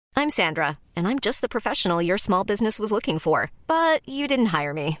I'm Sandra, and I'm just the professional your small business was looking for. But you didn't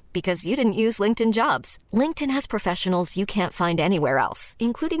hire me because you didn't use LinkedIn Jobs. LinkedIn has professionals you can't find anywhere else,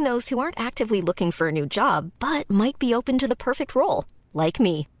 including those who aren't actively looking for a new job, but might be open to the perfect role, like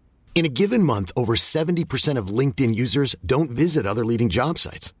me. In a given month, over 70% of LinkedIn users don't visit other leading job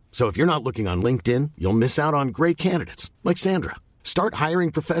sites. So if you're not looking on LinkedIn, you'll miss out on great candidates like Sandra. Start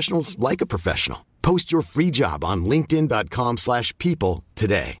hiring professionals like a professional. Post your free job on linkedin.com/people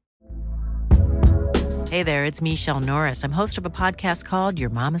today. Hey there, it's Michelle Norris. I'm host of a podcast called Your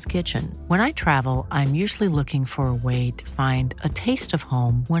Mama's Kitchen. When I travel, I'm usually looking for a way to find a taste of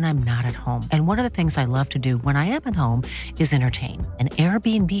home when I'm not at home. And one of the things I love to do when I am at home is entertain. And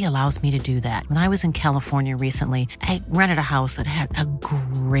Airbnb allows me to do that. When I was in California recently, I rented a house that had a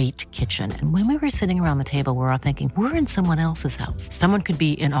great kitchen. And when we were sitting around the table, we're all thinking, we're in someone else's house. Someone could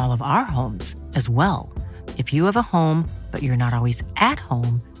be in all of our homes as well. If you have a home, but you're not always at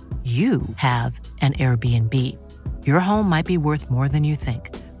home, you have an Airbnb. Your home might be worth more than you think.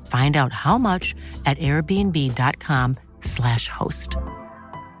 Find out how much at airbnb.com/host.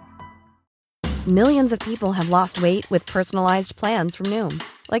 Millions of people have lost weight with personalized plans from Noom.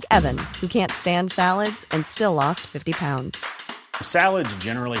 Like Evan, who can't stand salads and still lost 50 pounds. Salads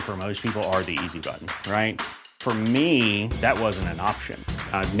generally for most people are the easy button, right? For me, that wasn't an option.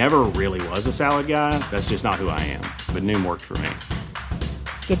 I never really was a salad guy. That's just not who I am. But Noom worked for me.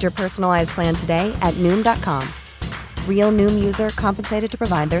 Get your personalized plan today at Noom.com. Real Noom user compensated to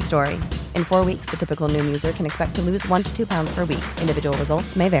provide their story. In 4 weeks, the typical Noom user can expect to lose 1 to 2 pounds per week. Individual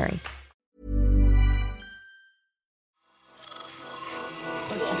results may vary.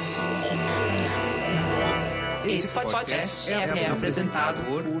 Esse podcast é apresentado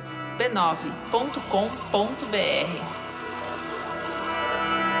por b9.com.br.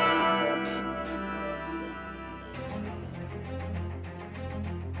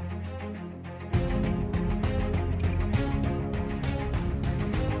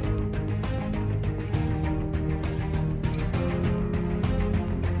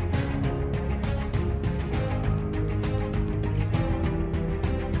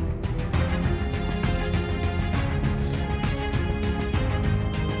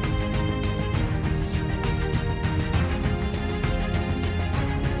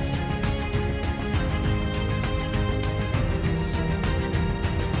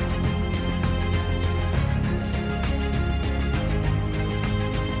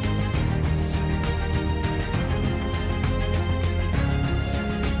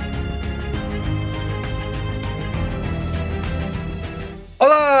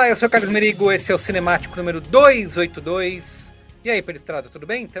 Olá, eu sou o Carlos Merigo, esse é o Cinemático número 282. E aí, Peristrada, tudo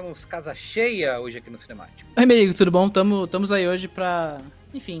bem? Temos casa cheia hoje aqui no Cinemático. Oi, Merigo, tudo bom? Estamos aí hoje pra,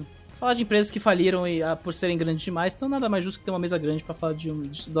 enfim, falar de empresas que faliram e por serem grandes demais, então nada mais justo que ter uma mesa grande pra falar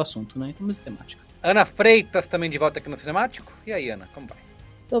do assunto, né? Então, mesa temática. Ana Freitas também de volta aqui no Cinemático. E aí, Ana, como vai?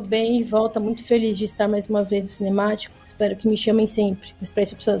 Tô bem, de volta, muito feliz de estar mais uma vez no Cinemático. Espero que me chamem sempre. Mas pra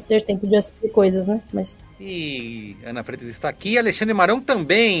isso eu preciso ter tempo de assistir coisas, né? E Ana Freitas está aqui, Alexandre Marão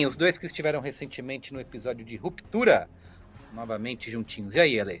também, os dois que estiveram recentemente no episódio de Ruptura, novamente juntinhos. E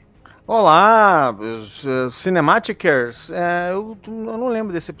aí, Ale? Olá, Cinematicers. Eu não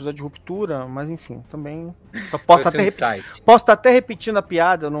lembro desse episódio de Ruptura, mas enfim, também. Posso estar até repetindo a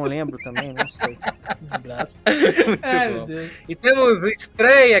piada, eu não lembro também, não sei. Desgraça. Meu Deus. E temos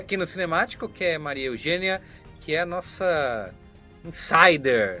estreia aqui no Cinemático, que é Maria Eugênia, que é a nossa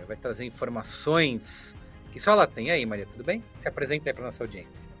insider, vai trazer informações que só ela tem. E aí, Maria, tudo bem? Se apresenta aí para nossa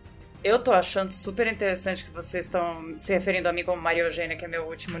audiência. Eu tô achando super interessante que vocês estão se referindo a mim como Maria Eugênia, que é meu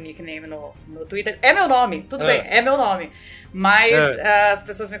último nickname no Twitter. É meu nome, tudo bem, é meu nome. Mas as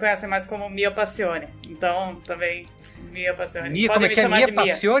pessoas me conhecem mais como Mia Passione. Então, também, Mia Passione. Mia, como é que é? Mia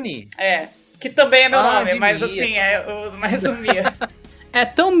Passione? É, que também é meu nome, mas Mia. assim, eu uso mais o Mia. É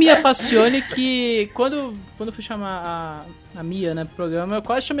tão Mia Passione que quando eu fui chamar a Mia, né, pro programa, eu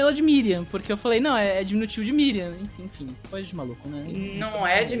quase chamei ela de Miriam, porque eu falei, não, é diminutivo de Miriam. Enfim, coisa de maluco, né? Não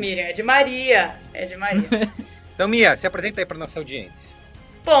é de Miriam, é de Maria. É de Maria. Então, Mia, se apresenta aí pra nossa audiência.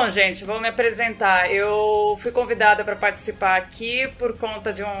 Bom, gente, vou me apresentar. Eu fui convidada para participar aqui por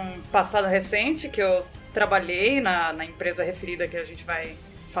conta de um passado recente, que eu trabalhei na empresa referida que a gente vai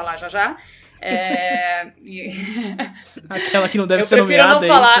falar já. Aquela que não deve ser nomeada. Não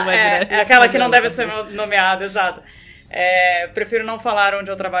falar, aquela que não deve ser nomeada, exato. Prefiro não falar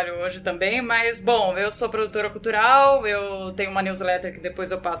onde eu trabalho hoje também, mas, bom, eu sou produtora cultural, eu tenho uma newsletter que depois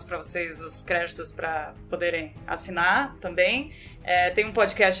eu passo para vocês os créditos para poderem assinar também. Tem um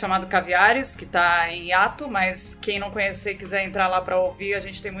podcast chamado Caviares, que tá em hiato, mas quem não conhecer e quiser entrar lá para ouvir, a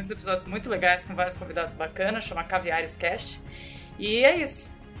gente tem muitos episódios muito legais com vários convidados bacanas, chama Caviares Cast. E é isso.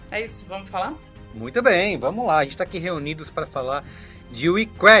 É isso, vamos falar? Muito bem, vamos lá. A gente tá aqui reunidos para falar de We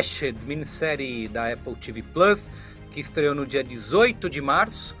Crashed, minissérie da Apple TV Plus, que estreou no dia 18 de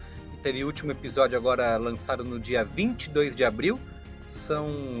março. Teve o último episódio agora lançado no dia 22 de abril.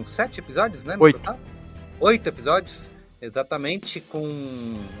 São 7 episódios, né? 8. Total? 8 episódios, exatamente,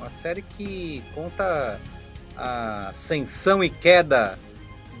 com uma série que conta a ascensão e queda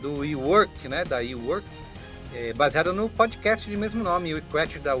do eWork, né? Da eWork, baseada no podcast de mesmo nome, We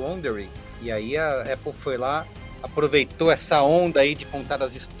Crashed da Wondery. E aí a Apple foi lá, aproveitou essa onda aí de contar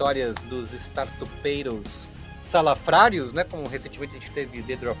as histórias dos startupeiros salafrários, né? Como recentemente a gente teve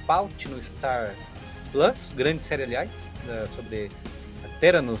The Dropout no Star Plus, grande série, aliás, sobre a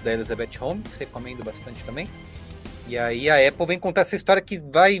Theranos da Elizabeth Holmes, recomendo bastante também. E aí a Apple vem contar essa história que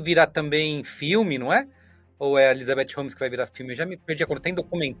vai virar também filme, não é? Ou é a Elizabeth Holmes que vai virar filme? Eu já me perdi a conta. Tem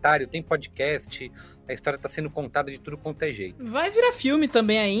documentário, tem podcast, a história tá sendo contada de tudo quanto é jeito. Vai virar filme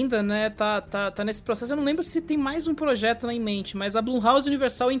também ainda, né? Tá nesse processo. Eu não lembro se tem mais um projeto em mente, mas a Blumhouse e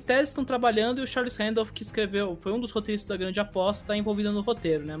Universal em tese estão trabalhando e o Charles Randolph, que escreveu, foi um dos roteiristas da Grande Aposta, tá envolvido no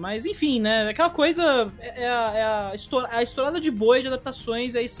roteiro, né? Mas enfim, né? Aquela coisa, a estourada de boi de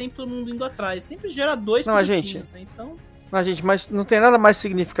adaptações, aí sempre todo mundo indo atrás. Sempre gera dois produtinhos, né? Então... Não, gente, mas não tem nada mais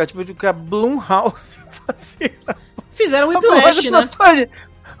significativo do que a Blumhouse fazer. Fizeram o Whiplash, né?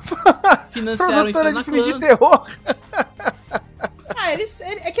 Financiaram produtora de filme de terror.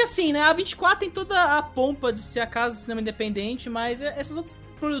 É que assim, né? A 24 tem toda a pompa de ser a casa de cinema independente, mas essas outras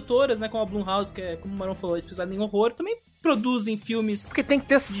produtoras, né? Como a Blumhouse, que é, como o Marão falou, especializada em horror, também produzem filmes. Porque tem que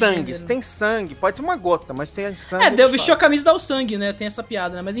ter sangue. Se tem sangue, pode ser uma gota, mas tem sangue. Deu vestir a camisa e dar o sangue, né? Tem essa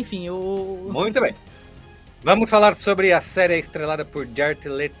piada, né? Mas enfim, Muito bem. Vamos falar sobre a série estrelada por Jared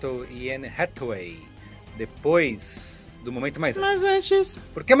Leto e Anne Hathaway. Depois do momento mais antes.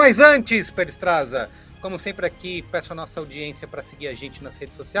 Por que mais antes, Peristraza? Como sempre aqui, peço a nossa audiência para seguir a gente nas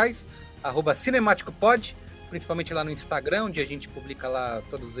redes sociais, @cinemáticopod, principalmente lá no Instagram, onde a gente publica lá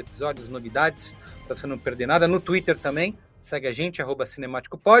todos os episódios, novidades, para você não perder nada. No Twitter também, segue a gente,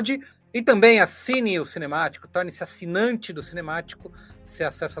 @cinemáticopod. E também assine o Cinemático, torne-se assinante do Cinemático. Você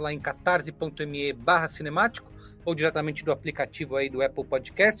acessa lá em catarse.me/cinemático ou diretamente do aplicativo aí do Apple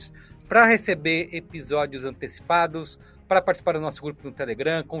Podcasts para receber episódios antecipados, para participar do nosso grupo no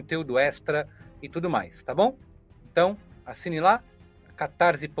Telegram, conteúdo extra e tudo mais, tá bom? Então, assine lá,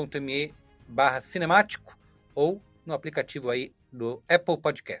 catarse.me/cinemático ou no aplicativo aí do Apple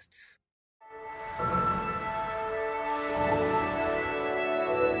Podcasts.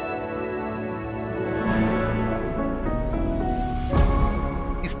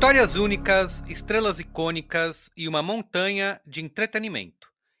 Histórias únicas, estrelas icônicas e uma montanha de entretenimento.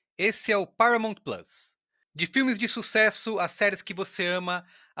 Esse é o Paramount Plus. De filmes de sucesso a séries que você ama,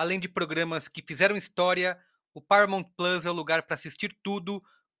 além de programas que fizeram história, o Paramount Plus é o lugar para assistir tudo,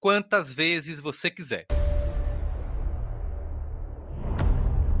 quantas vezes você quiser.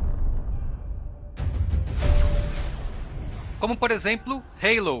 Como, por exemplo,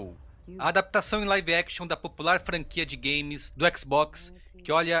 Halo, a adaptação em live action da popular franquia de games do Xbox,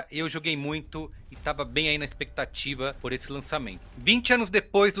 que olha, eu joguei muito e estava bem aí na expectativa por esse lançamento. 20 anos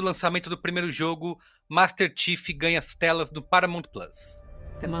depois do lançamento do primeiro jogo, Master Chief ganha as telas do Paramount Plus.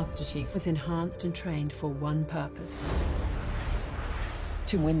 The Master Chief was enhanced and trained for one purpose: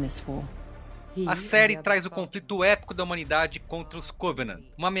 to win this war. A série traz o conflito épico da humanidade contra os Covenant,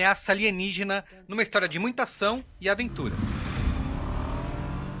 uma ameaça alienígena numa história de muita ação e aventura.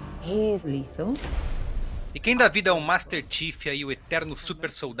 He is lethal. E quem dá vida ao Master Chief e o eterno super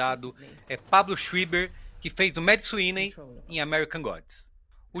soldado é Pablo Schreiber, que fez o Mad Sweeney em American Gods.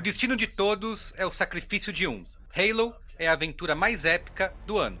 O destino de todos é o sacrifício de um. Halo é a aventura mais épica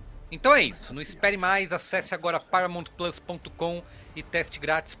do ano. Então é isso, não espere mais, acesse agora paramountplus.com e teste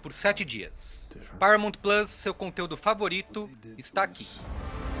grátis por 7 dias. Paramount Plus, seu conteúdo favorito, está aqui.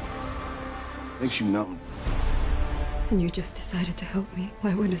 Makes you numb. And you just decided to help me.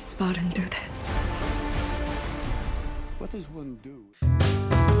 Why would a Spartan do that? What does one do?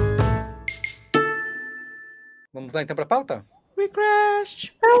 Vamos lá então para a pauta? We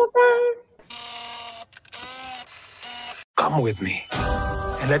crashed. Come with me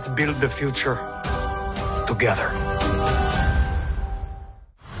and let's build the future together.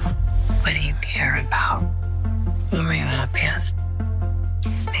 What do you care about? When were you happiest?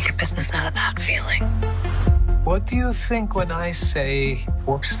 Make a business out of that feeling. What do you think when I say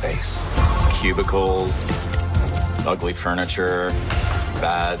workspace? Cubicles, ugly furniture,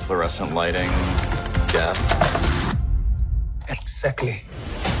 bad fluorescent lighting, death. Exactly.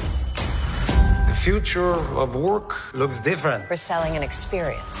 The future of work looks different. We're selling an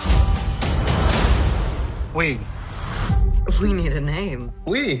experience. We We need a name.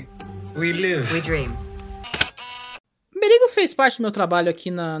 We live. We dream. Merigo fez parte do meu trabalho aqui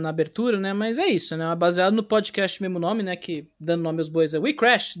na abertura, né? Mas é isso, né? Baseado no podcast mesmo nome, né? Que, dando nome aos bois, é We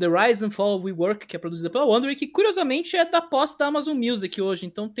Crash, The Rise and Fall of WeWork, que é produzida pela Wondery, que curiosamente é da posse da Amazon Music hoje.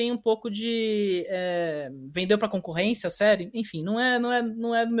 Então tem um pouco de... vendeu pra concorrência a série. Enfim, não é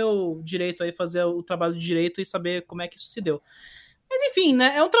do meu direito aí fazer o trabalho de direito e saber como é que isso se deu. Mas enfim,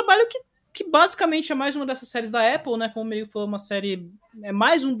 né? É um trabalho que basicamente é mais uma dessas séries da Apple, né? Como o Merigo falou, uma série... É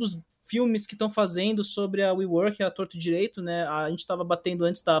mais um dos filmes que estão fazendo sobre a WeWork, a torto direito, né? A gente estava batendo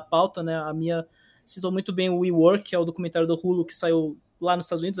antes da pauta, né? A Mia citou muito bem o WeWork, que é o documentário do Hulu que saiu lá nos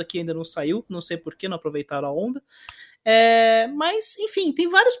Estados Unidos, aqui ainda não saiu, não sei por que não aproveitaram a onda. Mas, enfim, tem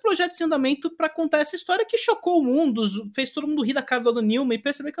vários projetos em andamento para contar essa história que chocou o mundo, fez todo mundo rir da cara do Adam Newman e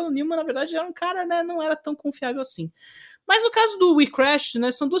perceber que o Adam Newman, na verdade, era um cara, né? Não era tão confiável assim. Mas no caso do We Crash,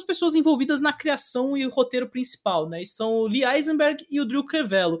 né, são duas pessoas envolvidas na criação e o roteiro principal, né? E são o Lee Eisenberg e o Drew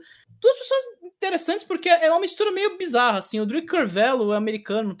Cervello. Duas pessoas interessantes porque é uma mistura meio bizarra, assim. O Drew Cervello é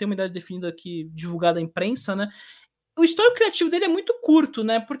americano, não tem uma idade definida aqui, divulgada à imprensa, né? O histórico criativo dele é muito curto,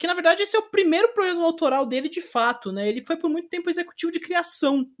 né? Porque, na verdade, esse é o primeiro projeto autoral dele de fato, né? Ele foi por muito tempo executivo de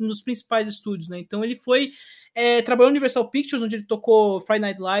criação nos principais estúdios, né? Então ele foi... trabalhou no Universal Pictures, onde ele tocou Friday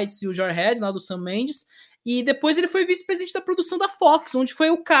Night Lights e o Jarhead, lá do Sam Mendes. E depois ele foi vice-presidente da produção da Fox, onde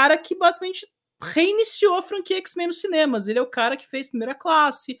foi o cara que basicamente reiniciou a franquia X-Men nos cinemas. Ele é o cara que fez Primeira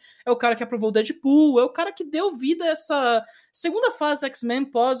Classe, é o cara que aprovou o Deadpool, é o cara que deu vida a essa segunda fase X-Men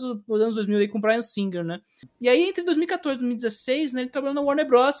pós os anos 2000 aí com o Bryan Singer, né? E aí entre 2014 e 2016, né, ele trabalhou na Warner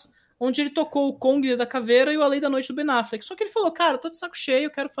Bros., onde ele tocou o Kong da Caveira e o A Lei da Noite do Ben Affleck. Só que ele falou, cara, eu tô de saco cheio,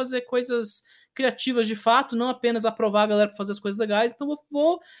 eu quero fazer coisas criativas de fato, não apenas aprovar a galera pra fazer as coisas legais, então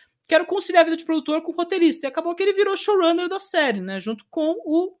quero conciliar a vida de produtor com roteirista. E acabou que ele virou showrunner da série, né? Junto com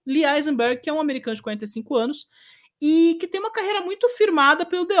o Lee Eisenberg, que é um americano de 45 anos, e que tem uma carreira muito firmada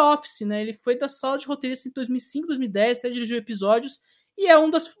pelo The Office, né? Ele foi da sala de roteirista em 2005, 2010, até dirigiu episódios, e é um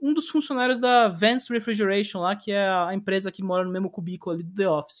dos funcionários da Vance Refrigeration lá, que é a empresa que mora no mesmo cubículo ali do The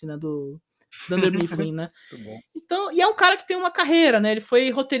Office, né? Do Dunder Mifflin, né? Muito bom. Então, e é um cara que tem uma carreira, né? Ele foi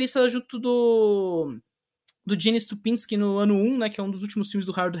roteirista junto do Gene Stupinski no ano 1, né, que é um dos últimos filmes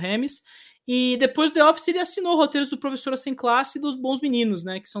do Harold Ramis, e depois do The Office ele assinou roteiros do Professora Sem Classe e dos Bons Meninos,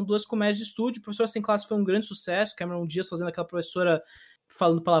 né, que são duas comédias de estúdio. Professora Sem Classe foi um grande sucesso, Cameron Diaz fazendo aquela professora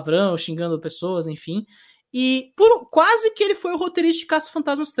falando palavrão, xingando pessoas, enfim, e quase que ele foi o roteirista de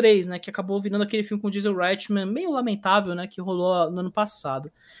Caça-Fantasmas 3, né, que acabou virando aquele filme com o Jason Reitman, meio lamentável, né, que rolou no ano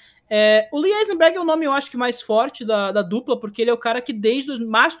passado. O Lee Eisenberg é o nome, eu acho que mais forte da dupla, porque ele é o cara que desde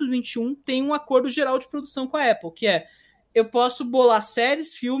março de 2021 tem um acordo geral de produção com a Apple, que eu posso bolar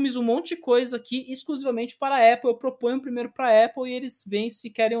séries, filmes, um monte de coisa aqui exclusivamente para a Apple, eu proponho primeiro para a Apple e eles veem se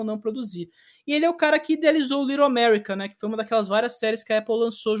querem ou não produzir. E ele é o cara que idealizou o Little America, né, que foi uma daquelas várias séries que a Apple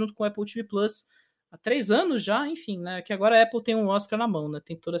lançou junto com o Apple TV Plus há 3 anos já, enfim, né, que agora a Apple tem um Oscar na mão, né,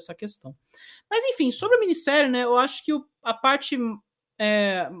 tem toda essa questão. Mas enfim, sobre a minissérie, né, eu acho que a parte...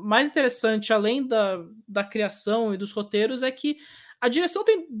 mais interessante, além da criação e dos roteiros, é que a direção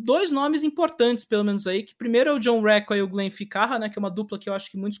tem 2 nomes importantes, pelo menos aí, que primeiro é o John Reco e o Glenn Ficarra, né, que é uma dupla que eu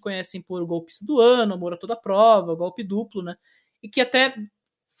acho que muitos conhecem por O Golpista do Ano, Amor a Toda Prova, Golpe Duplo, né, e que até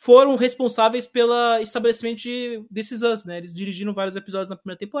foram responsáveis pelo estabelecimento de This Is Us, né, eles dirigiram vários episódios na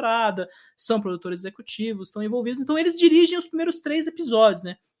primeira temporada, são produtores executivos, estão envolvidos, então eles dirigem os primeiros 3 episódios,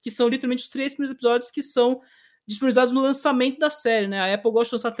 né, que são literalmente os 3 primeiros episódios que são disponibilizados no lançamento da série, né? A Apple gosta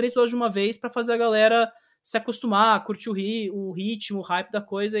de lançar 3 episódios de uma vez para fazer a galera se acostumar, curtir o ritmo, o hype da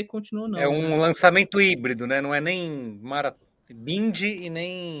coisa e continua não. É um lançamento híbrido, né? Não é nem binge e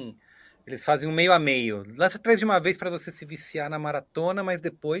nem... Eles fazem um meio a meio. Lança 3 de uma vez para você se viciar na maratona, mas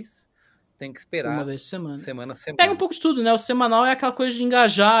depois tem que esperar. Uma vez por semana. Pega um pouco de tudo, né? O semanal é aquela coisa de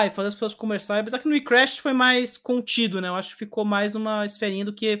engajar e fazer as pessoas conversarem. Apesar que no WeCrash foi mais contido, né? Eu acho que ficou mais uma esferinha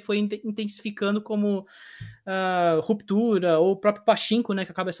do que foi intensificando como Ruptura ou o próprio Pachinko, né?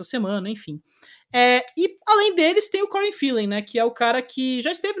 Que acaba essa semana, enfim. E além deles tem o Corey Feldman, né? Que é o cara que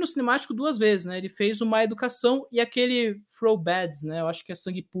já esteve no cinemático 2 vezes, né? Ele fez o Má Educação e aquele Throwbads, né? Eu acho que é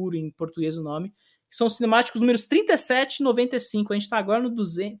Sangue Puro em português o nome. Que são os cinemáticos números 37 e 95. A gente tá agora no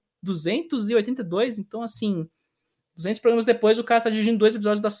 282, então assim, 200 programas depois o cara tá dirigindo 2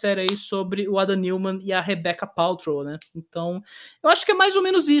 episódios da série aí sobre o Adam Newman e a Rebecca Paltrow, né? Então, eu acho que é mais ou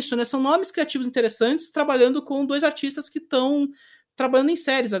menos isso, né? São nomes criativos interessantes trabalhando com 2 artistas que estão trabalhando em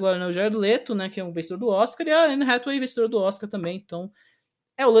séries agora, né? O Jared Leto, né, que é um vencedor do Oscar, e a Anne Hathaway, vencedora do Oscar também, então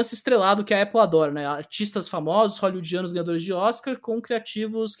é o lance estrelado que a Apple adora, né? Artistas famosos, hollywoodianos, ganhadores de Oscar, com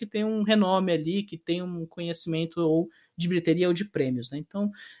criativos que têm um renome ali, que têm um conhecimento ou de bilheteria ou de prêmios, né?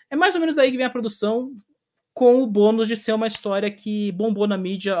 Então, é mais ou menos daí que vem a produção, com o bônus de ser uma história que bombou na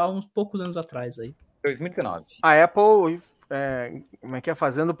mídia há uns poucos anos atrás aí. 2019. A Apple,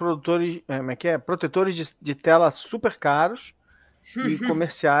 fazendo protetores de tela super caros e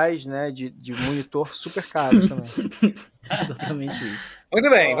comerciais, né, de monitor super caros também. Exatamente isso. Muito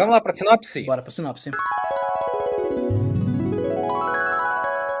bem, vamos lá para a sinopse? Bora para a sinopse.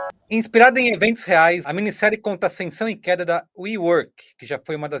 Inspirada em eventos reais, a minissérie conta a ascensão e queda da WeWork, que já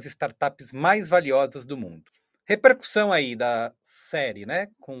foi uma das startups mais valiosas do mundo. Repercussão aí da série, né?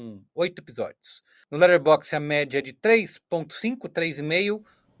 Com 8 episódios. No Letterboxd, a média é de 3.5, 3,5.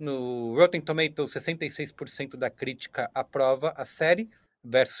 No Rotten Tomatoes, 66% da crítica aprova a série,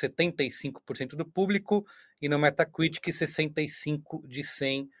 versus 75% do público. E no Metacritic, 65 de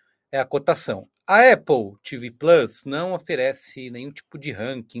 100 é a cotação. A Apple TV Plus não oferece nenhum tipo de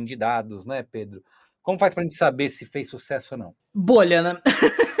ranking de dados, né, Pedro? Como faz pra gente saber se fez sucesso ou não? Bolha, né?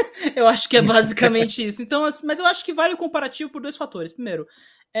 Eu acho que é basicamente isso. Então, mas eu acho que vale o comparativo por 2 fatores. Primeiro,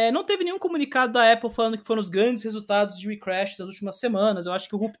 não teve nenhum comunicado da Apple falando que foram os grandes resultados de WeCrash das últimas semanas. Eu acho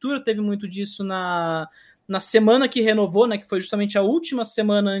que o Ruptura teve muito disso na semana que renovou, né? Que foi justamente a última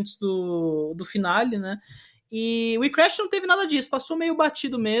semana antes do finale, né? E o WeCrash não teve nada disso, passou meio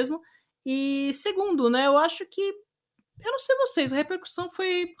batido mesmo. E segundo, né, eu acho que, eu não sei vocês, a repercussão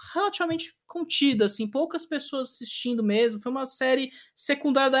foi relativamente contida, assim, poucas pessoas assistindo mesmo, foi uma série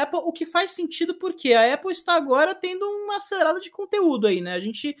secundária da Apple, o que faz sentido porque a Apple está agora tendo uma acelerada de conteúdo aí, né, a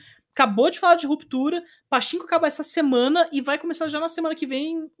gente acabou de falar de Ruptura, Pachinko acaba essa semana e vai começar já na semana que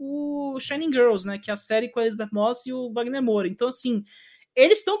vem o Shining Girls, né, que é a série com a Elizabeth Moss e o Wagner Moura, então assim...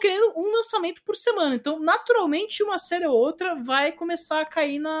 Eles estão querendo um lançamento por semana, então naturalmente uma série ou outra vai começar a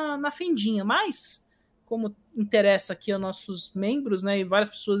cair na fendinha, mas como interessa aqui aos nossos membros, né, e várias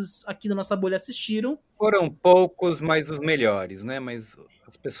pessoas aqui da nossa bolha assistiram. Foram poucos, mas os melhores, né, mas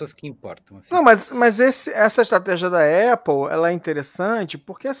as pessoas que importam. Assim. Não, mas essa estratégia da Apple, ela é interessante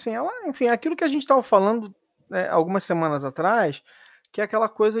porque, assim, ela, enfim, aquilo que a gente estava falando algumas semanas atrás, que é aquela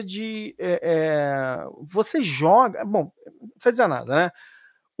coisa de você joga... Bom, não precisa dizer nada, né?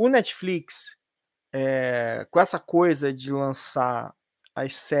 O Netflix, com essa coisa de lançar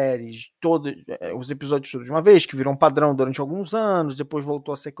as séries, os episódios todos de uma vez, que virou um padrão durante alguns anos, depois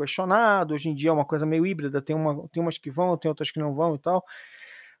voltou a ser questionado, hoje em dia é uma coisa meio híbrida, tem umas que vão, tem outras que não vão e tal,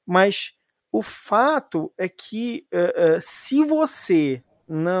 mas o fato é que se você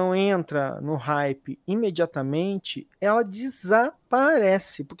não entra no hype imediatamente, ela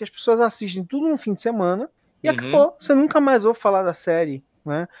desaparece, porque as pessoas assistem tudo no fim de semana e acabou, você nunca mais ouve falar da série,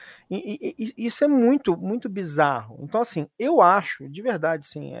 né? E isso é muito, muito bizarro. Então, assim, eu acho, de verdade,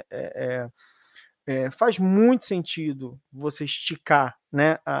 assim, faz muito sentido você esticar,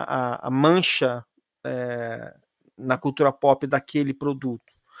 né, a mancha na cultura pop daquele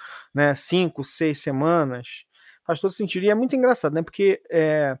produto, né? 5, 6 semanas, faz todo sentido. E é muito engraçado, né? Porque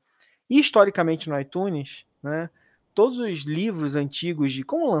historicamente no iTunes, né, todos os livros antigos de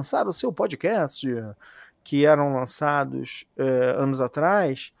como lançar o seu podcast, que eram lançados anos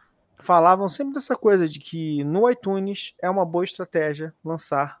atrás, falavam sempre dessa coisa de que no iTunes é uma boa estratégia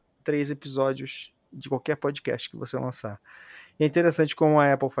lançar 3 episódios de qualquer podcast que você lançar. E é interessante como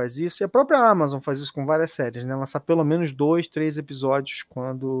a Apple faz isso, e a própria Amazon faz isso com várias séries, né? Lançar pelo menos 2, 3 episódios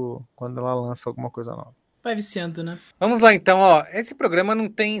quando ela lança alguma coisa nova. Vai viciando, né? Vamos lá, então, ó. Esse programa não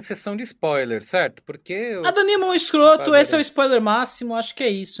tem sessão de spoiler, certo? Porque... A Danima é um escroto, esse é o spoiler máximo, acho que é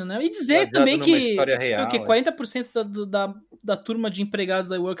isso, né? E dizer também que real, foi o quê? 40% da turma de empregados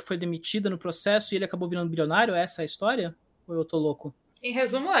da WeWork foi demitida no processo e ele acabou virando bilionário? Essa é a história? Ou eu tô louco? Em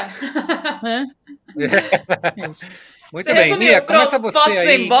resumo, é. É isso. Muito bem, resumiu. Mia, começa você Posso aí.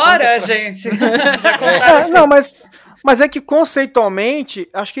 ir embora, gente? Não, mas é que conceitualmente,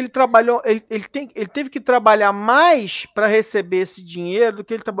 acho que ele trabalhou, ele teve que trabalhar mais para receber esse dinheiro do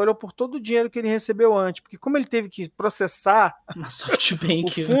que ele trabalhou por todo o dinheiro que ele recebeu antes, porque como ele teve que processar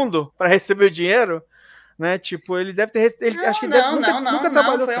o fundo para receber o dinheiro, né? Tipo, ele deve ter nunca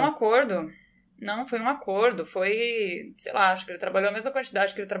trabalhou. Foi um acordo. Não, foi um acordo. Foi, sei lá, acho que ele trabalhou a mesma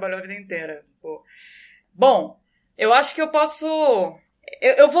quantidade que ele trabalhou a vida inteira. Bom, eu acho que eu posso...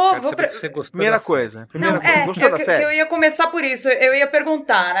 Eu vou Primeira coisa. Gostou da série? Eu ia começar por isso. Eu ia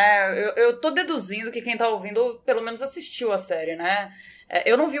perguntar, né? Eu tô deduzindo que quem tá ouvindo pelo menos assistiu a série, né?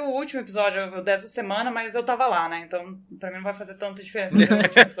 Eu não vi o último episódio dessa semana, mas eu tava lá, né? Então, pra mim não vai fazer tanta diferença ver o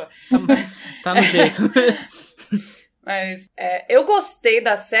último episódio. Tá no jeito. Mas eu gostei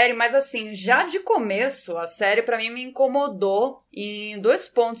da série, mas assim, já de começo, a série pra mim me incomodou em dois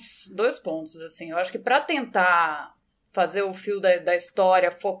pontos, assim. Eu acho que pra tentar fazer o fio da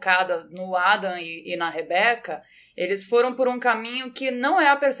história focada no Adam e na Rebecca, eles foram por um caminho que não é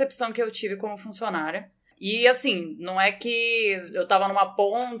a percepção que eu tive como funcionária. E assim, não é que eu tava numa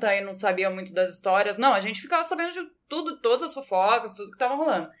ponta e não sabia muito das histórias. Não, a gente ficava sabendo de tudo, todas as fofocas, tudo que tava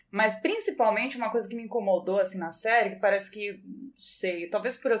rolando. Mas principalmente uma coisa que me incomodou assim na série, que parece que, sei,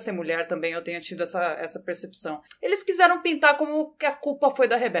 talvez por eu ser mulher também eu tenha tido essa percepção. Eles quiseram pintar como que a culpa foi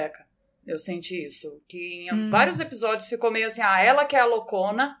da Rebecca. Eu senti isso. Que em vários episódios ficou meio assim, ela que é a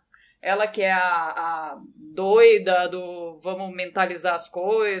loucona, ela que é a doida do vamos mentalizar as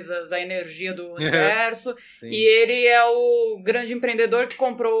coisas, a energia do universo, e ele é o grande empreendedor que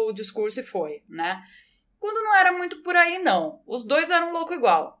comprou o discurso e foi, né? Quando não era muito por aí, não. Os dois eram louco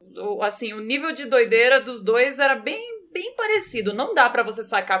igual. Assim, o nível de doideira dos dois era bem parecido. Não dá pra você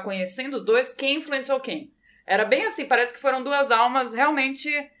sacar conhecendo os dois quem influenciou quem. Era bem assim, parece que foram duas almas,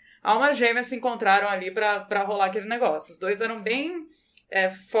 realmente, almas gêmeas se encontraram ali pra rolar aquele negócio. Os dois eram bem...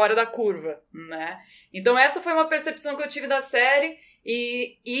 fora da curva, né? Então essa foi uma percepção que eu tive da série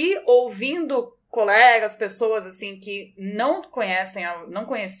e ouvindo colegas, pessoas assim que não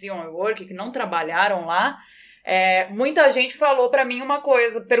conheciam o WeWork, que não trabalharam lá, muita gente falou pra mim uma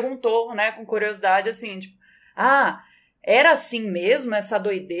coisa, perguntou, né, com curiosidade assim, tipo, era assim mesmo, essa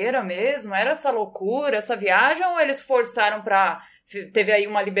doideira mesmo, era essa loucura, essa viagem, ou eles forçaram teve aí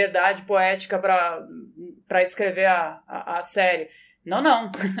uma liberdade poética pra escrever a série? Não.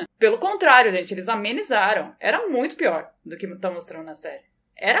 Pelo contrário, gente, eles amenizaram. Era muito pior do que estão mostrando na série.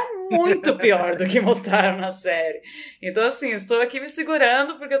 Era muito pior do que mostraram na série. Então, assim, estou aqui me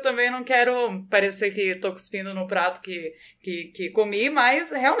segurando, porque eu também não quero parecer que estou cuspindo no prato que comi,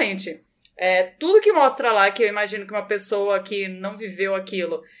 mas, realmente, tudo que mostra lá, que eu imagino que uma pessoa que não viveu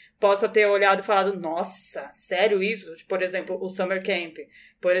aquilo possa ter olhado e falado, nossa, sério isso? Por exemplo, o Summer Camp.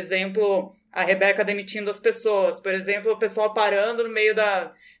 Por exemplo, a Rebecca demitindo as pessoas. Por exemplo, o pessoal parando no meio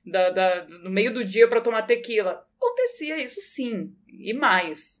no meio do dia para tomar tequila. Acontecia isso sim, e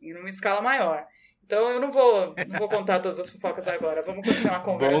mais, em uma escala maior. Então eu não vou contar todas as fofocas agora. Vamos continuar a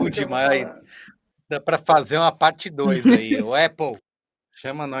conversa. Bom demais. Dá para fazer uma parte 2 aí. O Apple,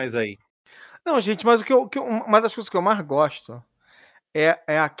 chama nós aí. Não, gente, mas uma das coisas que eu mais gosto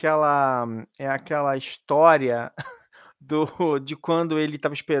é aquela história de quando ele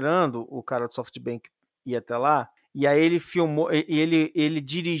estava esperando o cara do SoftBank ir até lá, e aí ele filmou, e ele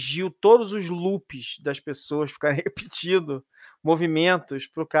dirigiu todos os loops das pessoas ficarem repetindo movimentos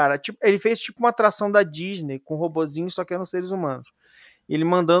pro cara. Tipo, ele fez tipo uma atração da Disney com robozinhos, só que eram seres humanos. Ele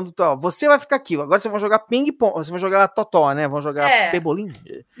mandando, você vai ficar aqui, agora vocês vão jogar ping-pong, vocês vão jogar totó, né? Vão jogar pebolim.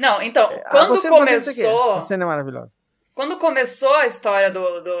 Não, então, quando começou... A cena é maravilhosa. Quando começou a história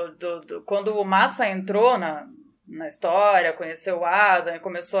quando o Massa entrou na história, conheceu o Adam,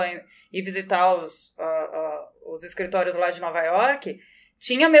 começou a ir visitar os escritórios lá de Nova York,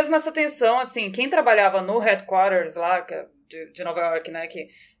 tinha mesmo essa tensão, assim, quem trabalhava no headquarters lá de Nova York, né, que,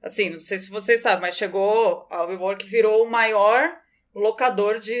 assim, não sei se vocês sabem, mas chegou, a WeWork virou o maior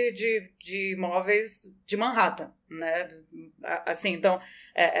locador de imóveis de Manhattan, né, assim, então,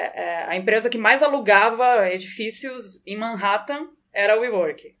 a empresa que mais alugava edifícios em Manhattan era a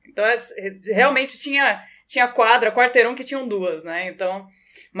WeWork, então, realmente tinha quarteirão que tinham duas, né, então,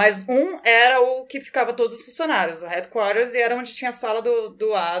 mas um era o que ficava todos os funcionários, o headquarters, e era onde tinha a sala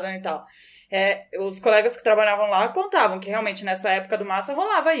do Adam e tal. Os colegas que trabalhavam lá contavam que realmente nessa época do Massa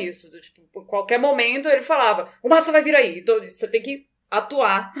rolava isso. Tipo, por qualquer momento ele falava, o Massa vai vir aí, então você tem que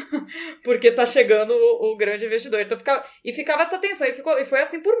atuar, porque tá chegando o grande investidor. Então ficava essa tensão, e foi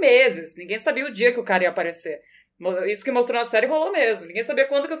assim por meses. Ninguém sabia o dia que o cara ia aparecer. Isso que mostrou na série rolou mesmo. Ninguém sabia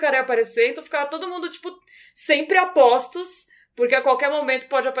quando que o cara ia aparecer, então ficava todo mundo, tipo, sempre a postos, porque a qualquer momento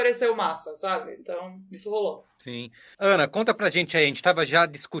pode aparecer o Massa, sabe? Então, isso rolou. Sim. Ana, conta pra gente aí, a gente tava já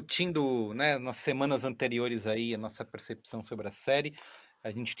discutindo, né, nas semanas anteriores aí, a nossa percepção sobre a série.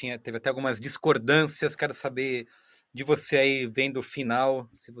 A gente teve até algumas discordâncias, quero saber de você aí, vendo o final,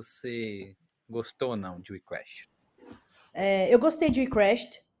 se você gostou ou não de We Crashed. Eu gostei de We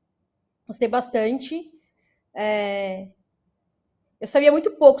Crashed, gostei bastante. Eu sabia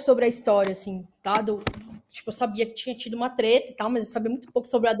muito pouco sobre a história, assim, tá? Tipo, eu sabia que tinha tido uma treta e tal, mas eu sabia muito pouco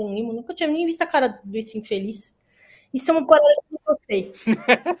sobre o Adam Lima. Nunca tinha nem visto a cara desse infeliz. Isso é uma parada que eu gostei.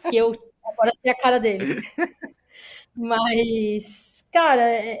 Que eu agora sei a cara dele. Mas, cara,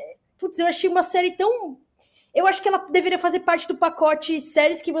 eu achei uma série tão... Eu acho que ela deveria fazer parte do pacote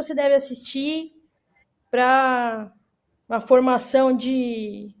séries que você deve assistir pra uma formação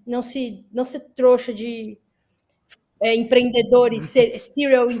de não ser trouxa de empreendedores,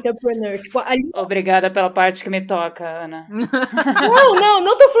 serial entrepreneur. Tipo, ali... Obrigada pela parte que me toca, Ana.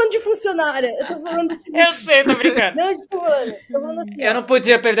 Não tô falando de funcionária. Eu tô falando de... Eu sei, tô brincando. Tô falando assim. Eu não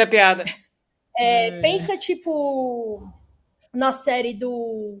podia perder a piada. Pensa, tipo, na série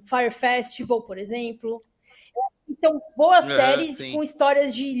do Fire Festival, por exemplo. são boas séries com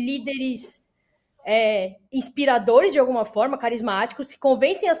histórias de líderes inspiradores de alguma forma, carismáticos, que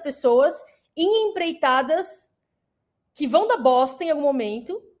convencem as pessoas em empreitadas que vão dar bosta em algum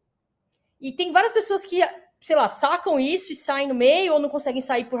momento. E tem várias pessoas que, sei lá, sacam isso e saem no meio, ou não conseguem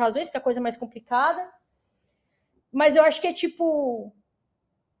sair por razões, porque a coisa é mais complicada. Mas eu acho que é tipo...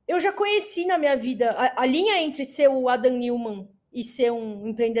 Eu já conheci na minha vida a linha entre ser o Adam Newman e ser um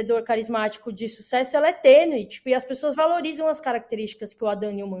empreendedor carismático de sucesso, ela é tênue, tipo, e as pessoas valorizam as características que o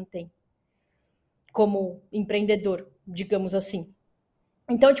Adam Newman tem como empreendedor, digamos assim.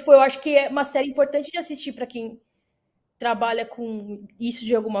 Então, tipo, eu acho que é uma série importante de assistir para quem trabalha com isso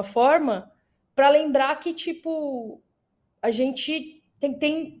de alguma forma, para lembrar que, tipo, a gente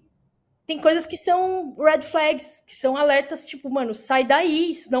tem coisas que são red flags, que são alertas, tipo, mano, sai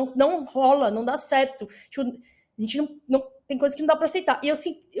daí, isso não rola, não dá certo. Tipo, a gente não tem coisas que não dá para aceitar. E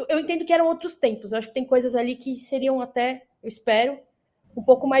eu entendo que eram outros tempos. Eu acho que tem coisas ali que seriam até, eu espero, um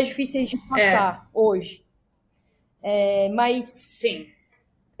pouco mais difíceis de passar hoje. Mas sim,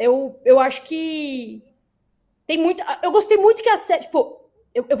 eu acho que tem muito... Eu gostei muito que a série... Tipo,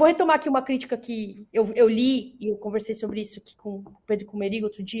 eu vou retomar aqui uma crítica que eu li, e eu conversei sobre isso aqui com o Pedro Comerigo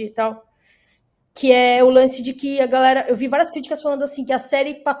outro dia e tal, que é o lance de que a galera... Eu vi várias críticas falando assim, que a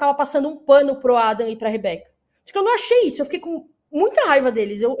série tava passando um pano pro Adam e pra Rebecca. Só que eu não achei isso, eu fiquei com muita raiva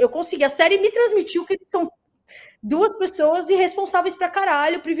deles. Eu consegui, a série me transmitiu que eles são duas pessoas irresponsáveis pra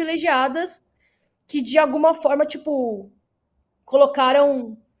caralho, privilegiadas, que de alguma forma, tipo,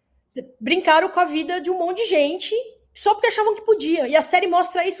 brincaram com a vida de um monte de gente só porque achavam que podia. E a série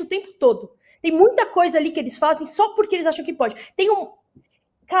mostra isso o tempo todo. Tem muita coisa ali que eles fazem só porque eles acham que pode.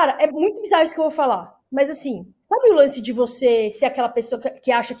 Cara, é muito bizarro isso que eu vou falar. Mas assim, sabe o lance de você ser aquela pessoa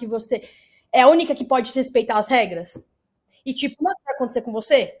que acha que você é a única que pode respeitar as regras? E tipo, nada vai acontecer com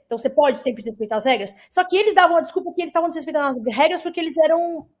você? Então você pode sempre respeitar as regras? Só que eles davam a desculpa que eles estavam desrespeitando as regras porque eles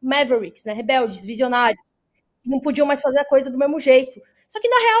eram mavericks, né? Rebeldes, visionários. Não podiam mais fazer a coisa do mesmo jeito. Só que,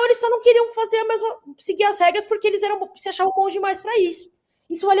 na real, eles só não queriam seguir as regras porque eles se achavam bons demais pra isso.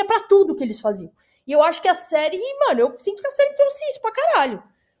 Isso valia pra tudo que eles faziam. E eu acho que a série... Mano, eu sinto que a série trouxe isso pra caralho.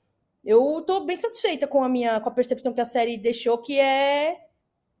 Eu tô bem satisfeita com a percepção que a série deixou, que é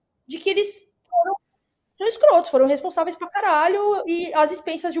de que eles foram escrotos, foram responsáveis pra caralho e às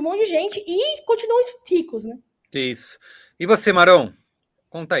expensas de um monte de gente e continuam ricos, né? Isso. E você, Maron?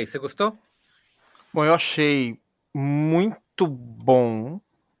 Conta aí, você gostou? Bom, eu achei muito bom.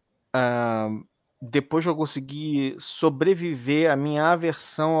 Depois eu consegui sobreviver à minha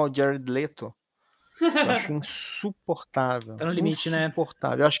aversão ao Jared Leto. Eu acho insuportável. Tá no limite,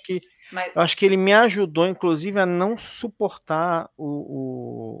 insuportável. Né? Eu acho que ele me ajudou, inclusive, a não suportar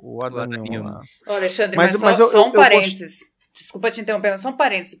o Adam Newman. Ô, Alexandre, mas só um parênteses. Desculpa te interromper, mas só um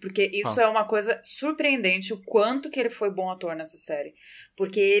parênteses, porque isso é uma coisa surpreendente, o quanto que ele foi bom ator nessa série.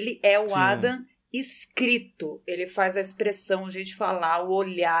 Porque ele é o Adam escrito. Ele faz a expressão, o jeito de falar, o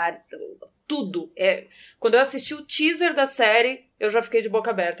olhar, tudo. Quando eu assisti o teaser da série, eu já fiquei de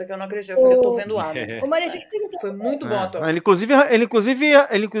boca aberta, que eu não acreditei. Eu falei, eu tô vendo o Adam. Foi muito bom ator. Ele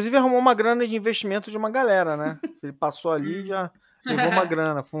inclusive arrumou uma grana de investimento de uma galera, né? Ele passou ali e já levou uma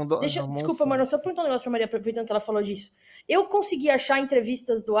grana. Desculpa, mano, eu só perguntando um negócio pra Maria, aproveitando que ela falou disso. Eu consegui achar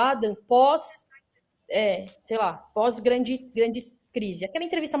entrevistas do Adam pós grande crise. Aquela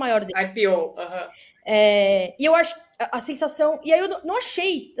entrevista maior dele. IPO, e eu acho a sensação... E aí eu não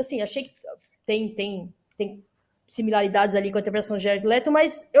achei, assim, achei que tem similaridades ali com a interpretação de Jared Leto,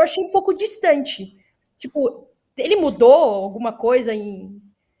 mas eu achei um pouco distante. Tipo, ele mudou alguma coisa em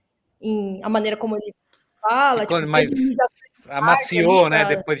a maneira como ele fala? Ficou mais amaciou, né?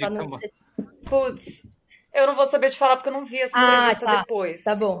 Depois de... Putz, eu não vou saber te falar porque eu não vi essa entrevista depois.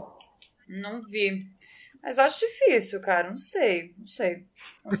 Tá bom. Não vi. Mas acho difícil, cara. Não sei.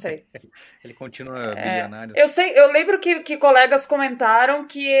 Ele continua bilionário. Eu lembro que colegas comentaram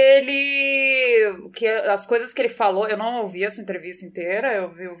que as coisas que ele falou, eu não ouvi essa entrevista inteira,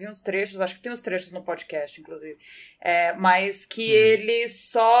 eu vi uns trechos, acho que tem uns trechos no podcast, inclusive. Mas que ele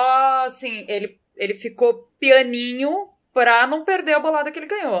só, assim, ele ficou pianinho pra não perder a bolada que ele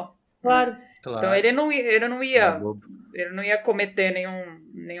ganhou. Claro. Então ele não ia cometer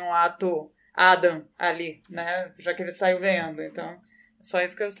nenhum ato Adam ali, né? Já que ele saiu ganhando. Então, só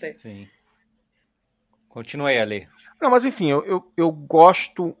isso que eu sei. Sim. Continue, Ale. Não, mas enfim, eu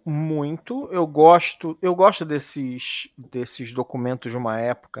gosto muito, eu gosto desses documentos de uma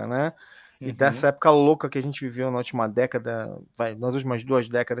época, né? E dessa época louca que a gente viveu na última década, nas últimas 2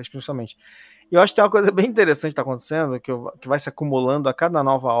 décadas, principalmente. E eu acho que tem uma coisa bem interessante que está acontecendo, que vai se acumulando a cada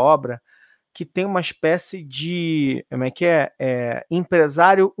nova obra, que tem uma espécie de, como é que é?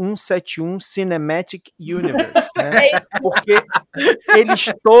 Empresário 171 Cinematic Universe, né? Porque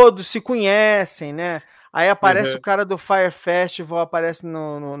eles todos se conhecem, né? Aí aparece o cara do Fire Festival, aparece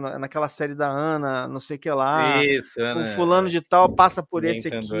naquela série da Ana, não sei o que lá. Isso, Ana. O fulano de tal passa por esse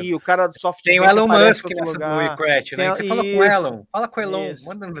aqui, o cara do SoftBank tem o Elon Musk nessa lugar. do Crash, né? Você fala com o Elon, fala com o Elon,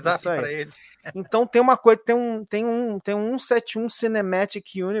 manda um zap pra ele. Então tem uma coisa, tem um 171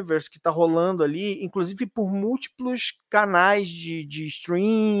 Cinematic Universe que tá rolando ali, inclusive por múltiplos canais de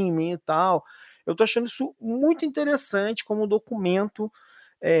streaming e tal. Eu tô achando isso muito interessante como documento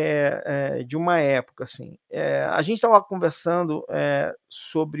de uma época, assim. A gente estava conversando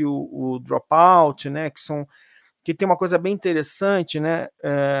sobre o Dropout, né, que tem uma coisa bem interessante, né,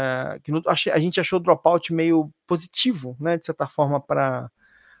 a gente achou o Dropout meio positivo, né, de certa forma, para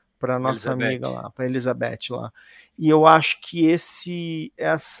nossa amiga lá, para Elizabeth lá. E eu acho que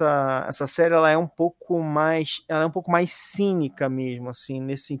essa série ela é um pouco mais cínica mesmo, assim,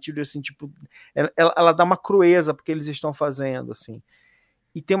 nesse sentido, assim, tipo, ela dá uma crueza porque eles estão fazendo, assim.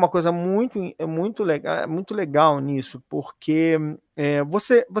 E tem uma coisa muito legal nisso, porque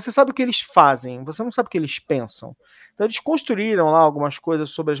você sabe o que eles fazem, você não sabe o que eles pensam. Então eles construíram lá algumas coisas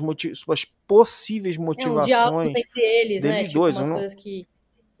sobre as possíveis motivações diálogos entre eles, deles, né? dois. Tipo, umas coisas que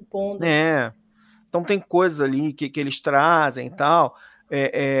pondo. Então tem coisas ali que eles trazem e tal.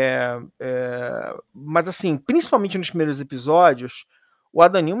 Mas assim, principalmente nos primeiros episódios, o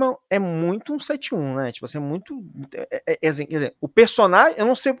Adam Newman é muito 171, né? Tipo assim, é muito. Quer dizer, o personagem, eu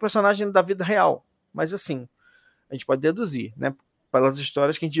não sei o personagem da vida real, mas assim, a gente pode deduzir, né? Pelas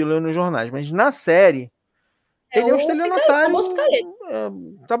histórias que a gente leu nos jornais. Mas na série, ele é um estelionatário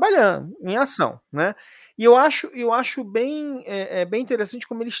trabalhando em ação, né? E eu acho bem interessante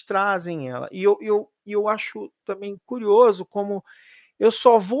como eles trazem ela. E eu acho também curioso como eu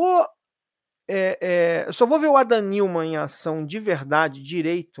só vou ver o Adam Newman em ação de verdade,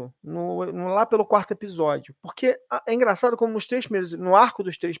 direito, lá pelo 4º episódio. Porque é engraçado como no arco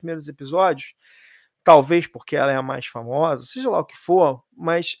dos 3 primeiros episódios, talvez porque ela é a mais famosa, seja lá o que for,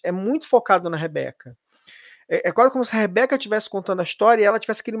 mas é muito focado na Rebecca. É quase como se a Rebecca estivesse contando a história e ela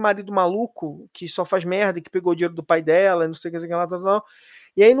tivesse aquele marido maluco que só faz merda, que pegou o dinheiro do pai dela, não sei o que lá, tal.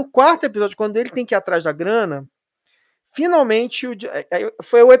 E aí no 4º episódio, quando ele tem que ir atrás da grana, finalmente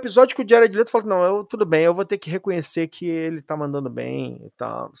foi o episódio que o Jared Leto falou: não, tudo bem, eu vou ter que reconhecer que ele tá mandando bem e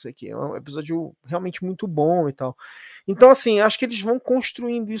tal, não sei o que. É um episódio realmente muito bom e tal. Então, assim, acho que eles vão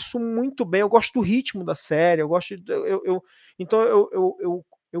construindo isso muito bem. Eu gosto do ritmo da série, então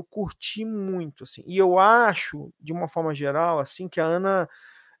eu curti muito, assim. E eu acho, de uma forma geral, assim, que a Ana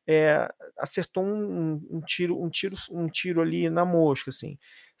acertou um tiro ali na mosca, assim.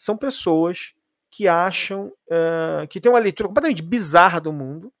 São pessoas que acham que tem uma leitura completamente bizarra do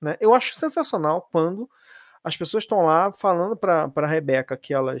mundo, né? Eu acho sensacional quando as pessoas estão lá falando para a Rebecca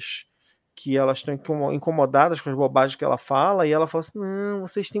que elas estão incomodadas com as bobagens que ela fala, e ela fala assim: não,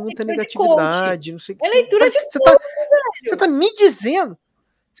 vocês têm muita negatividade, não sei o que. É leitura de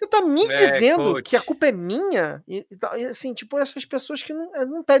você tá me dizendo que a culpa é minha? E assim, tipo, essas pessoas que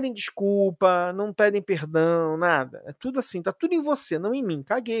não pedem desculpa, não pedem perdão, nada. É tudo assim, tá tudo em você, não em mim.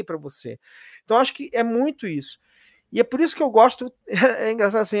 Caguei pra você. Então acho que é muito isso. E é por isso que eu gosto. É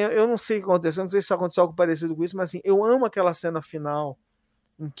engraçado assim, eu não sei o que aconteceu, não sei se aconteceu algo parecido com isso, mas assim, eu amo aquela cena final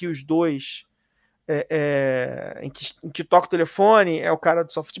em que os dois. Em que toca o telefone, é o cara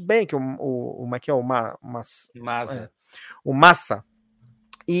do SoftBank, o Massa.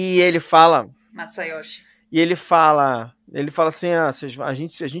 E ele fala. Masayoshi. E ele fala assim: a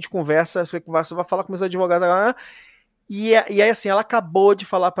gente conversa, você vai falar com meus advogados agora. E aí, assim, ela acabou de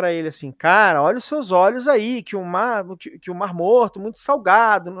falar para ele assim: cara, olha os seus olhos aí, que o Mar Morto, muito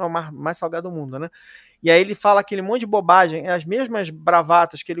salgado, é o mar mais salgado do mundo, né? E aí ele fala aquele monte de bobagem, as mesmas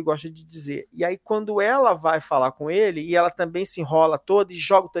bravatas que ele gosta de dizer. E aí, quando ela vai falar com ele, e ela também se enrola toda e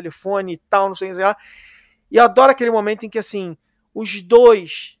joga o telefone e tal, não sei o que lá. E eu adoro aquele momento em que, assim, os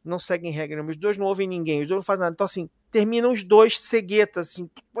dois não seguem regra, os dois não ouvem ninguém, os dois não fazem nada. Então, assim, terminam os dois ceguetas, assim,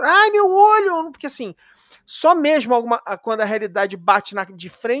 ai, meu olho! Porque, assim, só mesmo quando a realidade bate de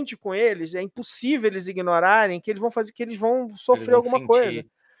frente com eles, é impossível eles ignorarem que eles vão sofrer alguma coisa.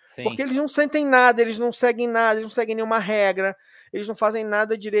 Sim. Porque eles não sentem nada, eles não seguem nada, eles não seguem nenhuma regra, eles não fazem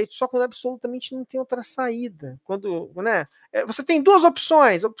nada direito, só quando absolutamente não tem outra saída. Quando, né? Você tem 2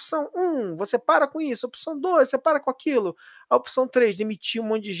 opções. Opção 1, você para com isso. Opção 2, você para com aquilo. A opção 3, demitir um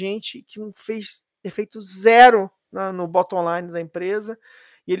monte de gente que não fez efeito zero no bottom line da empresa.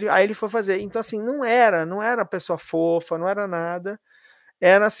 E aí ele foi fazer. Então, assim, não era pessoa fofa, não era nada.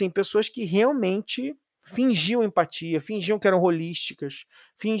 Era, assim, pessoas que realmente fingiam empatia, fingiam que eram holísticas,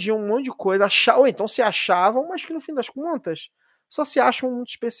 fingiam um monte de coisa, ou então se achavam, mas que no fim das contas só se acham muito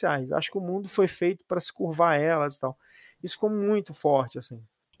especiais. Acho que o mundo foi feito para se curvar a elas e tal. Isso ficou muito forte, assim.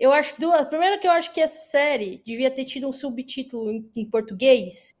 Eu acho primeiro que eu acho que essa série devia ter tido um subtítulo em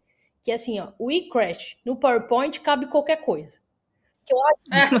português, que é assim, ó, o eCrash no PowerPoint cabe qualquer coisa. Que eu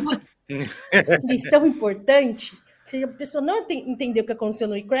acho uma lição importante, se a pessoa não entender o que aconteceu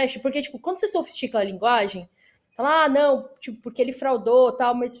no eCrash, porque, tipo, quando você sofistica a linguagem, fala, não, tipo, porque ele fraudou,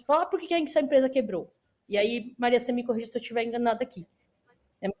 tal, mas fala por que essa empresa quebrou. E aí, Maria, você me corrija se eu estiver enganada aqui.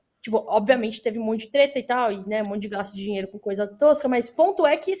 Tipo, obviamente teve um monte de treta e tal, e né, um monte de gasto de dinheiro com coisa tosca, mas ponto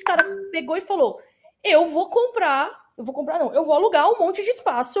é que esse cara pegou e falou, eu vou alugar um monte de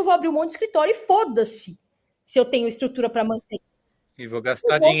espaço, eu vou abrir um monte de escritório e foda-se se eu tenho estrutura para manter. E vou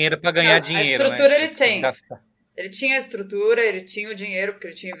gastar dinheiro para ganhar dinheiro. A estrutura, né? Ele tem. Gastar. Ele tinha a estrutura, ele tinha o dinheiro, porque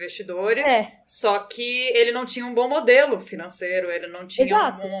ele tinha investidores, só que ele não tinha um bom modelo financeiro, ele não tinha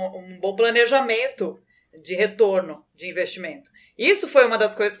um bom planejamento de retorno de investimento. Isso foi uma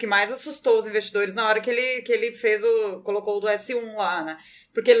das coisas que mais assustou os investidores na hora que ele colocou o do S1 lá, né?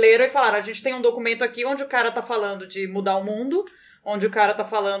 Porque leram e falaram, a gente tem um documento aqui onde o cara tá falando de mudar o mundo, onde o cara tá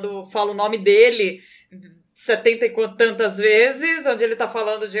fala o nome dele 70 e tantas vezes, onde ele tá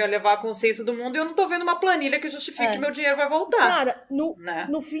falando de levar a consciência do mundo, e eu não tô vendo uma planilha que justifique que meu dinheiro vai voltar. Cara,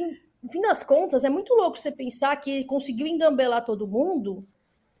 no fim das contas, é muito louco você pensar que ele conseguiu engambelar todo mundo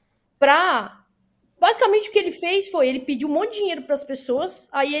pra... Basicamente, o que ele fez foi, ele pediu um monte de dinheiro para as pessoas,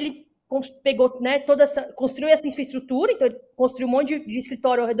 aí ele pegou, né, construiu essa infraestrutura, então ele construiu um monte de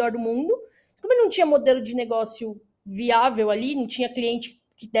escritório ao redor do mundo. Como ele não tinha modelo de negócio viável ali, não tinha cliente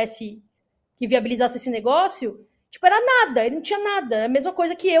que viabilizasse esse negócio, tipo, era nada, ele não tinha nada. É a mesma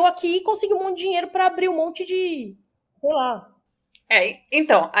coisa que eu aqui consegui um monte de dinheiro para abrir um monte de, sei lá.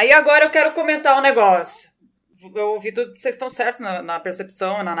 Então, aí agora eu quero comentar um negócio. Eu ouvi tudo, vocês estão certos na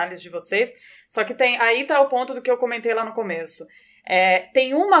percepção, na análise de vocês, só que aí tá o ponto do que eu comentei lá no começo.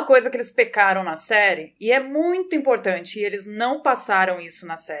 Tem uma coisa que eles pecaram na série, e é muito importante, e eles não passaram isso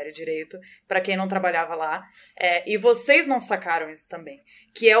na série direito, pra quem não trabalhava lá, e vocês não sacaram isso também,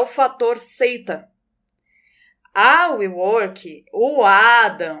 que é o fator seita. A WeWork, o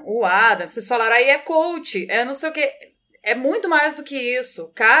Adam, vocês falaram aí é coach, não sei o que... É muito mais do que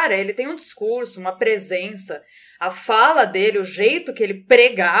isso. Cara, ele tem um discurso, uma presença, a fala dele, o jeito que ele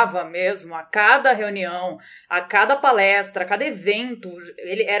pregava mesmo, a cada reunião, a cada palestra, a cada evento,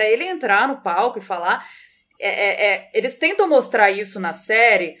 era ele entrar no palco e falar. Eles tentam mostrar isso na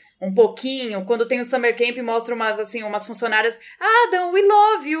série um pouquinho, quando tem o Summer Camp, mostra umas funcionárias, Adam, we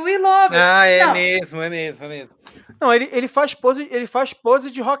love you. É mesmo. Não, ele faz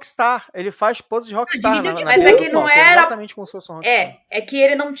pose de rockstar. Mas é que não era... Exatamente como se fosse um rockstar. É que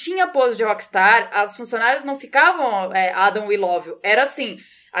ele não tinha pose de rockstar, as funcionárias não ficavam Adam, we love you. Era assim,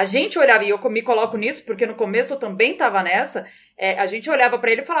 a gente olhava, e eu me coloco nisso, porque no começo eu também tava nessa, a gente olhava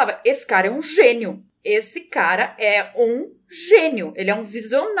pra ele e falava, esse cara é um gênio. Esse cara é um gênio. Ele é um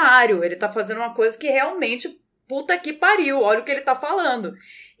visionário. Ele tá fazendo uma coisa que realmente, puta que pariu, olha o que ele tá falando.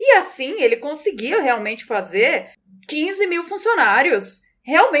 E assim, ele conseguia realmente fazer 15 mil funcionários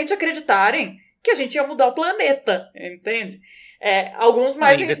realmente acreditarem que a gente ia mudar o planeta, entende? Alguns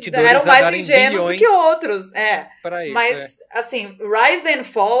eram mais ingênuos do que outros. Mas, assim, Rise and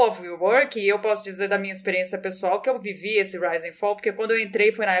Fall of Work, e eu posso dizer da minha experiência pessoal que eu vivi esse Rise and Fall, porque quando eu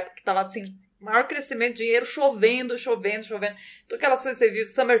entrei foi na época que tava assim, maior crescimento, dinheiro chovendo. Então, aquelas coisas que você viu,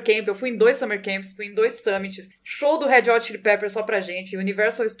 Summer Camp, eu fui em 2 Summer Camps, fui em 2 Summits, show do Red Hot Chili Peppers só pra gente,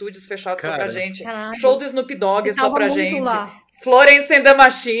 Universal Studios fechado só pra gente, show do Snoop Dogg só pra gente, Florence and the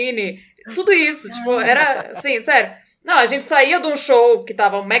Machine, tudo isso, tipo, era, assim, sério. Não, a gente saía de um show que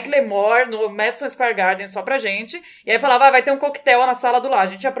tava o Macklemore no Madison Square Garden só pra gente, e aí falava, vai ter um coquetel na sala do lado.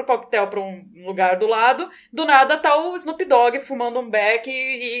 A gente ia pro coquetel pra um lugar do lado, do nada tá o Snoop Dogg fumando um beck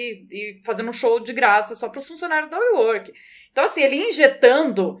e fazendo um show de graça só pros funcionários da WeWork. Então, assim, ele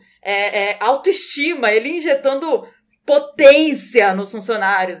injetando autoestima, ele injetando potência nos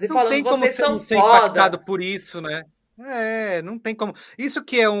funcionários e não falando, vocês são foda. Não tem como ser impactado por isso, né? Não tem como. Isso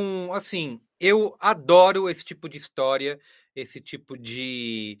que é assim... Eu adoro esse tipo de história, esse tipo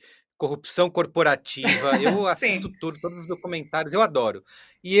de corrupção corporativa. Eu assisto todos os documentários, eu adoro.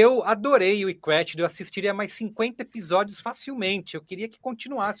 E eu adorei o eCrash, eu assistiria mais 50 episódios facilmente. Eu queria que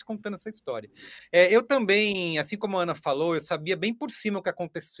continuasse contando essa história. Eu também, assim como a Ana falou, eu sabia bem por cima o que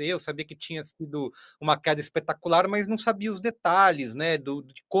aconteceu, eu sabia que tinha sido uma queda espetacular, mas não sabia os detalhes, né,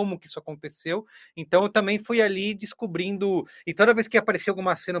 de como que isso aconteceu. Então eu também fui ali descobrindo, e toda vez que aparecia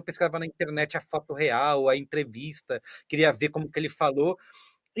alguma cena, eu pesquisava na internet a foto real, a entrevista, queria ver como que ele falou.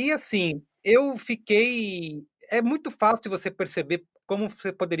 E assim, eu fiquei... É muito fácil você perceber como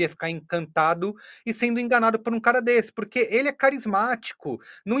você poderia ficar encantado e sendo enganado por um cara desse, porque ele é carismático,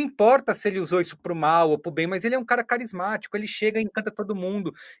 não importa se ele usou isso pro mal ou pro bem, mas ele é um cara carismático, ele chega e encanta todo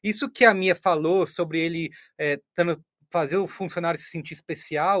mundo. Isso que a Mia falou sobre ele fazer o funcionário se sentir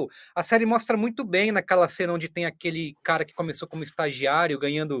especial, a série mostra muito bem naquela cena onde tem aquele cara que começou como estagiário,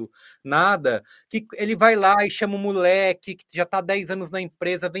 ganhando nada, que ele vai lá e chama um moleque que já tá há 10 anos na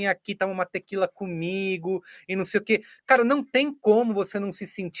empresa, vem aqui, toma uma tequila comigo, e não sei o quê. Cara, não tem como você não se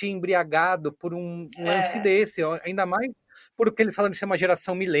sentir embriagado por um lance desse, ainda mais por o que eles falam de ser uma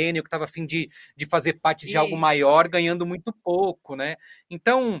geração milênio, que estava a fim de fazer parte de algo maior, ganhando muito pouco, né?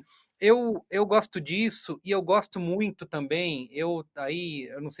 Então... Eu gosto disso, e eu gosto muito também, eu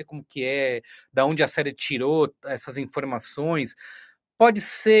não sei como que é, da onde a série tirou essas informações, pode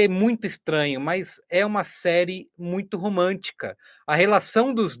ser muito estranho, mas é uma série muito romântica. A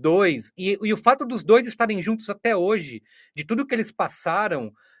relação dos dois, e o fato dos dois estarem juntos até hoje, de tudo que eles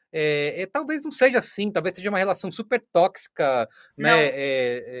passaram, talvez não seja assim, talvez seja uma relação super tóxica,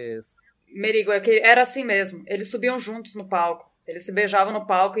 né? Merigo, é que era assim mesmo, eles subiam juntos no palco. Eles se beijavam no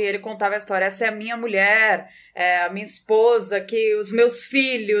palco e ele contava a história. Essa é a minha mulher, a minha esposa, que os meus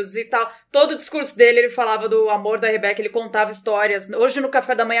filhos e tal. Todo o discurso dele, ele falava do amor da Rebeca, ele contava histórias. Hoje no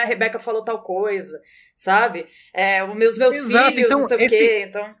café da manhã a Rebeca falou tal coisa, sabe? Os meus Exato, filhos, então, não sei o quê,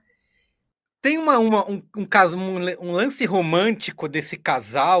 então... Tem um lance romântico desse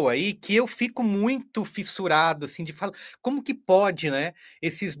casal aí que eu fico muito fissurado, assim, de falar, como que pode, né?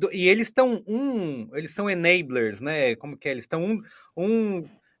 E eles são enablers, né? Como que é? Eles estão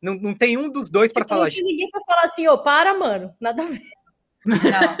não tem um dos dois para falar. Não tinha ninguém para falar assim, para, mano, nada a ver.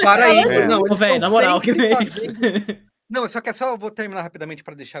 Não, para aí, não. Velho, na moral, que vem. Não, só eu vou terminar rapidamente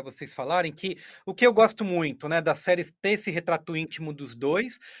para deixar vocês falarem que o que eu gosto muito, né, da série ter esse retrato íntimo dos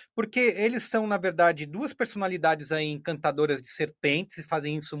dois, porque eles são, na verdade, duas personalidades aí encantadoras de serpentes e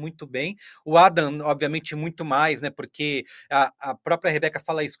fazem isso muito bem. O Adam, obviamente, muito mais, né, porque a própria Rebeca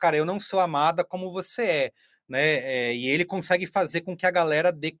fala isso, cara, eu não sou amada como você é. Né? E ele consegue fazer com que a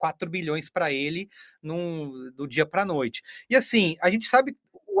galera dê 4 bilhões para ele do dia para a noite. E assim, a gente sabe,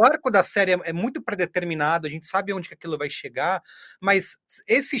 o arco da série é muito predeterminado, a gente sabe onde que aquilo vai chegar, mas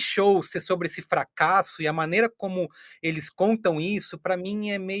esse show ser sobre esse fracasso e a maneira como eles contam isso, para mim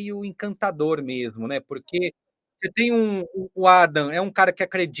é meio encantador mesmo, né? Porque você tem o Adam, é um cara que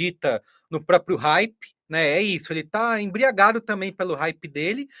acredita no próprio hype, né? É isso, ele tá embriagado também pelo hype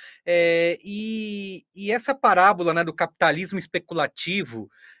dele, e essa parábola, né, do capitalismo especulativo,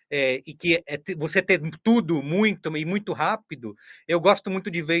 e que você ter tudo muito e muito rápido, eu gosto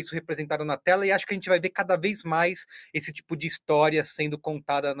muito de ver isso representado na tela e acho que a gente vai ver cada vez mais esse tipo de história sendo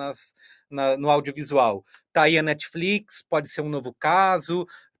contada no audiovisual. Tá aí a Netflix, pode ser um novo caso,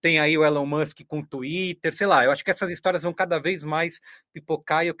 tem aí o Elon Musk com o Twitter, sei lá, eu acho que essas histórias vão cada vez mais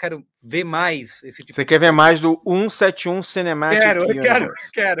pipocar e eu quero ver mais esse tipo. Você quer ver mais do 171 Cinematic?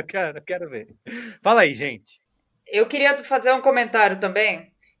 Quero ver. Fala aí, gente. Eu queria fazer um comentário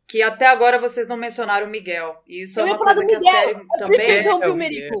também, que até agora vocês não mencionaram o Miguel. E isso é uma coisa que a série também... Por isso que eu interrompi o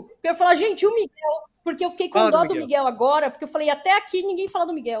Merico. Eu ia falar, gente, o Miguel, porque eu fiquei com dó do Miguel agora, porque eu falei, até aqui ninguém fala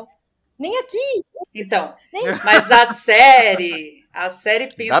do Miguel. Nem aqui. Então, mas a série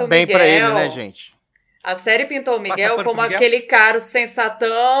pinta o Miguel... Dá bem pra ele, né, gente? A série pintou o Miguel como aquele cara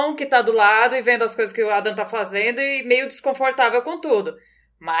sensatão que tá do lado e vendo as coisas que o Adam tá fazendo e meio desconfortável com tudo.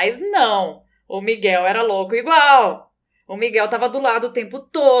 Mas não, o Miguel era louco igual. O Miguel tava do lado o tempo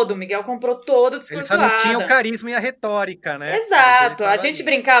todo, o Miguel comprou todo o discurso do Adam. Ele só não tinha o carisma e a retórica, né? Exato, a gente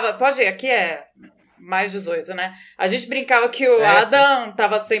brincava... Pode ir, aqui é... mais 18, né? A gente brincava que o Adam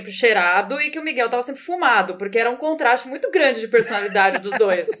tava sempre cheirado e que o Miguel tava sempre fumado, porque era um contraste muito grande de personalidade dos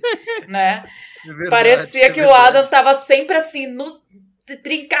dois, né? Verdade, parecia que o Adam tava sempre assim, no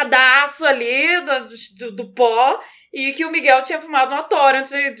trincadaço ali do pó, e que o Miguel tinha fumado uma tora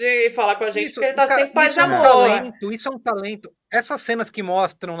antes de falar com a gente, porque ele tá sempre paz e amor. Isso é um talento. Essas cenas que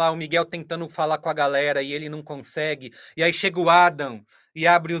mostram lá o Miguel tentando falar com a galera e ele não consegue, e aí chega o Adam e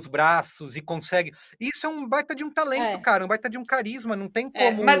abre os braços e consegue. Isso é um baita de um talento, cara, um baita de um carisma, não tem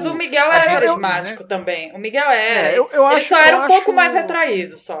como... Mas o Miguel era carismático, né? Também. O Miguel era. Ele só era um pouco mais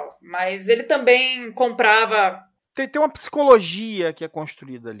retraído, só. Mas ele também comprava... Tem uma psicologia que é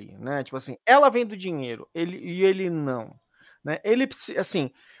construída ali, né? Tipo assim, ela vem do dinheiro, ele não. Né? Ele, assim...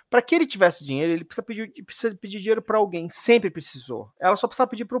 Para que ele tivesse dinheiro, ele precisa pedir dinheiro para alguém. Sempre precisou. Ela só precisava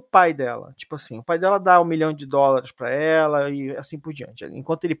pedir para o pai dela. Tipo assim, o pai dela dá $1 milhão para ela e assim por diante.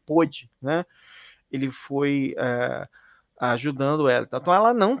 Enquanto ele pôde, né, ele foi ajudando ela. Então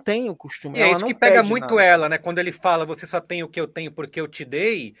ela não tem o costume. É isso que pega muito nada. Ela, né? Quando ele fala, você só tem o que eu tenho porque eu te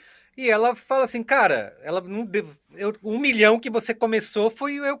dei. E ela fala assim, cara, ela não deu, 1 milhão que você começou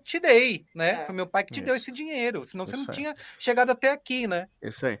foi eu que te dei, né? Foi meu pai que te deu esse dinheiro, senão você não tinha chegado até aqui, né?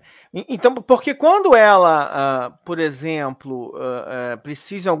 Isso aí. Então, porque quando ela, por exemplo,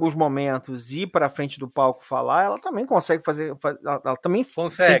 precisa em alguns momentos ir para frente do palco falar, ela também consegue fazer, ela também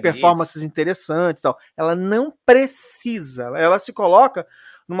tem performances interessantes e tal. Ela não precisa, ela se coloca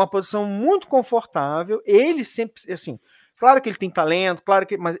numa posição muito confortável. Ele sempre, assim, claro que ele tem talento,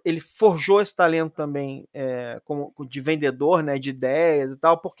 mas ele forjou esse talento também como de vendedor, né, de ideias e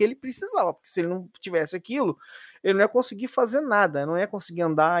tal, porque ele precisava, porque se ele não tivesse aquilo, ele não ia conseguir fazer nada, não ia conseguir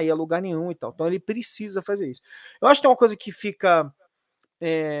andar, ir a lugar nenhum e tal. Então ele precisa fazer isso. Eu acho que tem uma coisa que fica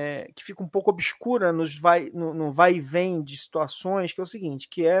um pouco obscura no vai e vem de situações, que é o seguinte,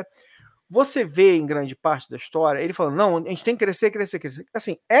 que é você vê em grande parte da história, ele falando, não, a gente tem que crescer.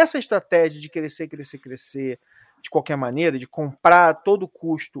 Assim, essa estratégia de crescer, de qualquer maneira, de comprar a todo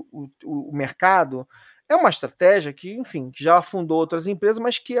custo o mercado, é uma estratégia que, enfim, que já afundou outras empresas,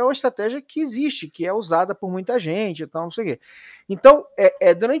 mas que é uma estratégia que existe, que é usada por muita gente e tal, não sei o quê. Então,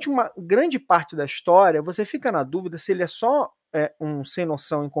 durante uma grande parte da história, você fica na dúvida se ele é só um sem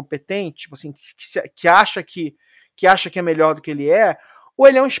noção, incompetente, tipo assim, que acha que é melhor do que ele é, ou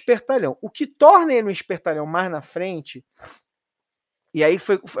ele é um espertalhão. O que torna ele um espertalhão mais na frente, e aí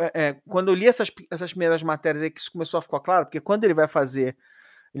foi quando eu li essas primeiras matérias aí que isso começou a ficar claro, porque quando ele vai fazer,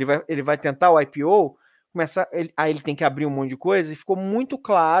 ele vai tentar o IPO, aí ele tem que abrir um monte de coisa, e ficou muito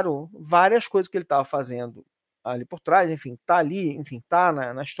claro várias coisas que ele estava fazendo ali por trás, enfim, tá ali, enfim, tá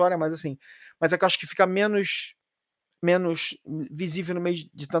na história, mas assim, mas é que eu acho que fica menos visível no meio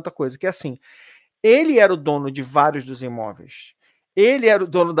de tanta coisa, que é assim, ele era o dono de vários dos imóveis, ele era o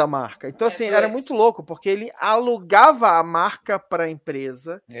dono da marca. Então, assim, era muito louco, porque ele alugava a marca para a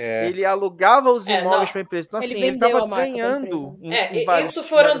empresa, ele alugava os imóveis para a empresa. Então, assim, ele estava ganhando em vários... Isso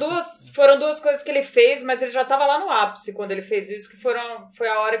foram duas coisas que ele fez, mas ele já estava lá no ápice quando ele fez isso, que foi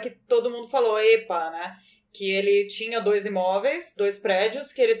a hora que todo mundo falou, epa, né? Que ele tinha 2 imóveis, 2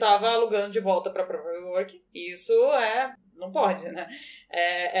 prédios, que ele estava alugando de volta para a própria WeWork. Isso não pode, né?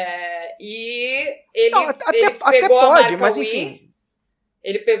 E ele pegou a marca mas, Wii, enfim...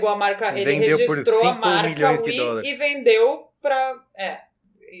 Ele pegou a marca, ele registrou a marca Wii e vendeu pra...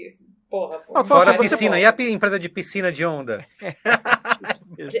 Porra. Fora a piscina. E a empresa de piscina de onda?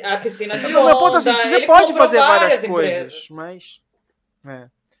 A piscina de onda. Meu ponto é assim, você pode fazer várias coisas, mas...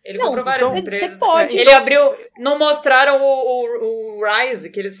 Ele comprou várias empresas. Você pode. Ele abriu... Não mostraram o Rise,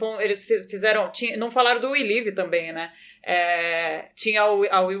 que eles fizeram... Não falaram do WeLive também, né? Tinha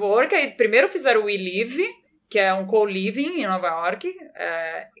a WeWork, aí primeiro fizeram o WeLive, que é um co-living em Nova York.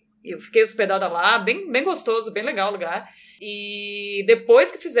 Eu fiquei hospedada lá, bem gostoso, bem legal o lugar. E depois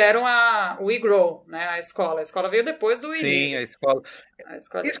que fizeram o WeGrow, né, a escola. A escola veio depois do WeLive. Sim, a escola.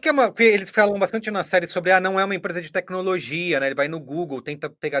 Isso que eles falam bastante na série sobre, não é uma empresa de tecnologia, né? Ele vai no Google, tenta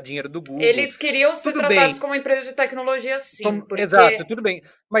pegar dinheiro do Google. Eles queriam ser tratados como uma empresa de tecnologia, sim. Porque... Exato, tudo bem.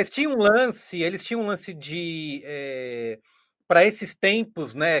 Mas eles tinham um lance de... para esses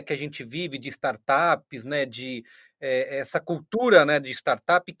tempos, né, que a gente vive de startups, né, de essa cultura, né, de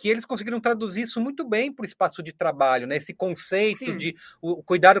startup, que eles conseguiram traduzir isso muito bem para o espaço de trabalho, né, esse conceito de o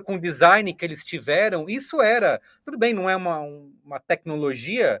cuidado com o design que eles tiveram, isso era, tudo bem, não é uma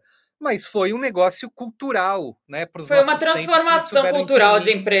tecnologia, mas foi um negócio cultural, né, para os foi uma transformação cultural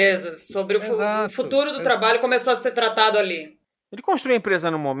de empresas, sobre o futuro do trabalho começou a ser tratado ali. Ele construiu a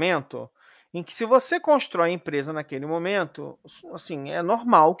empresa no momento em que, se você constrói a empresa naquele momento, assim, é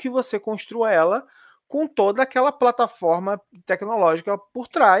normal que você construa ela com toda aquela plataforma tecnológica por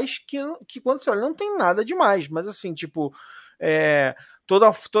trás, que quando você olha, não tem nada demais, mas assim, tipo, toda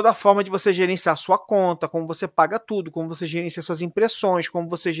a forma de você gerenciar a sua conta, como você paga tudo, como você gerencia suas impressões, como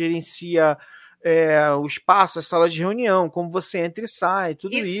você gerencia o espaço, as salas de reunião, como você entra e sai,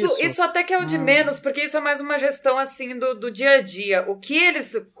 tudo isso. Isso até que é o de menos, porque isso é mais uma gestão assim do dia a dia. O que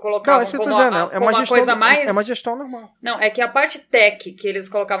eles colocavam como uma coisa mais... É uma gestão normal. Não, é que a parte tech, que eles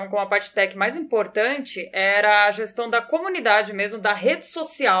colocavam como a parte tech mais importante, era a gestão da comunidade mesmo, da rede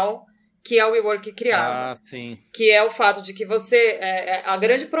social que a WeWork criava. Sim. Que é o fato de que você... a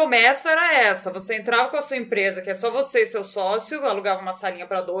grande promessa era essa. Você entrava com a sua empresa, que é só você e seu sócio, alugava uma salinha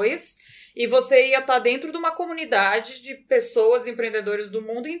para 2... E você ia estar dentro de uma comunidade de pessoas, empreendedores do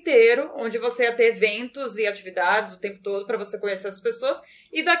mundo inteiro, onde você ia ter eventos e atividades o tempo todo para você conhecer as pessoas.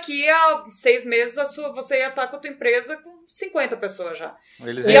 E daqui a 6 meses você ia estar com a tua empresa com 50 pessoas já.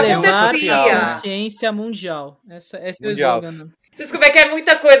 E acontecia. Consciência mundial. Essa é o slogan. Desculpa, que é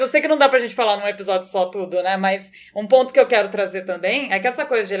muita coisa. Eu sei que não dá pra gente falar num episódio só tudo, né? Mas um ponto que eu quero trazer também é que essa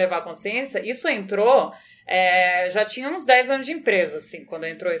coisa de elevar a consciência, isso entrou... já tinha uns 10 anos de empresa, assim, quando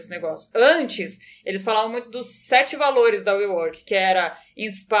entrou esse negócio. Antes, eles falavam muito dos 7 valores da WeWork, que era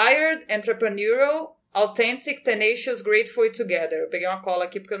Inspired, Entrepreneurial, Authentic, Tenacious, Grateful e Together. Eu peguei uma cola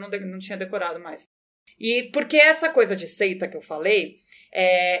aqui porque eu não tinha decorado mais. E porque essa coisa de seita que eu falei,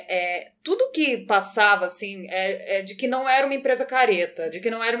 tudo que passava, assim, de que não era uma empresa careta, de que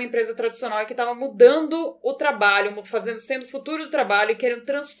não era uma empresa tradicional e que estava mudando o trabalho, sendo o futuro do trabalho e querendo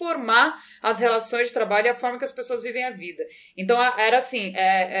transformar as relações de trabalho e a forma que as pessoas vivem a vida. Então, era assim,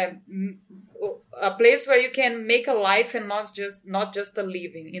 a place where you can make a life and not just a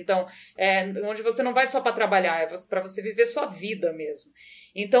living. Então, onde você não vai só para trabalhar, para você viver sua vida mesmo.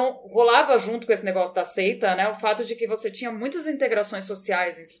 Então, rolava junto com esse negócio da seita, né, o fato de que você tinha muitas integrações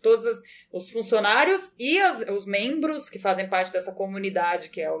sociais entre todos os funcionários e os membros que fazem parte dessa comunidade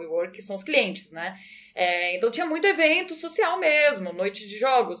que é o WeWork, que são os clientes, né? Então tinha muito evento social mesmo, noite de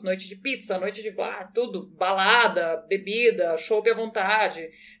jogos, noite de pizza, noite de tudo, balada, bebida, chopp à vontade,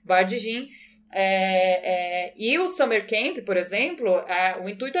 bar de gin. E o Summer Camp, por exemplo, o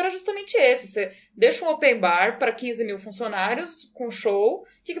intuito era justamente esse. Você deixa um open bar para 15 mil funcionários com show. O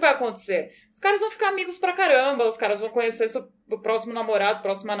que vai acontecer? Os caras vão ficar amigos pra caramba, os caras vão conhecer seu próximo namorado,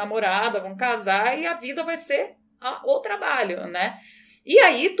 próxima namorada, vão casar e a vida vai ser o trabalho, né? E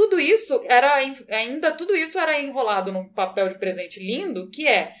aí tudo isso era enrolado num papel de presente lindo, que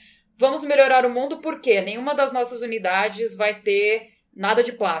vamos melhorar o mundo porque nenhuma das nossas unidades vai ter nada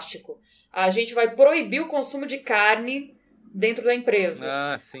de plástico. A gente vai proibir o consumo de carne dentro da empresa.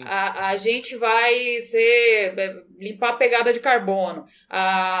 Sim. A gente vai limpar a pegada de carbono.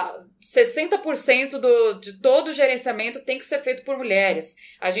 60% de todo o gerenciamento tem que ser feito por mulheres.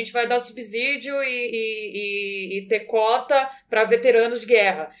 A gente vai dar subsídio e ter cota para veteranos de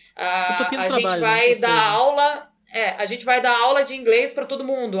guerra. A gente vai dar aula... a gente vai dar aula de inglês para todo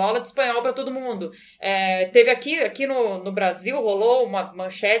mundo, aula de espanhol para todo mundo. Teve aqui no Brasil, rolou uma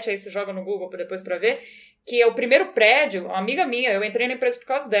manchete, aí você joga no Google depois para ver, que é o primeiro prédio, uma amiga minha, eu entrei na empresa por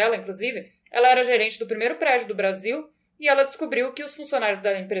causa dela, inclusive, ela era gerente do primeiro prédio do Brasil, e ela descobriu que os funcionários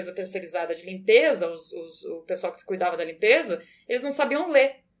da empresa terceirizada de limpeza, o pessoal que cuidava da limpeza, eles não sabiam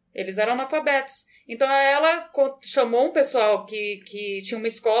ler, eles eram analfabetos. Então ela chamou um pessoal que tinha uma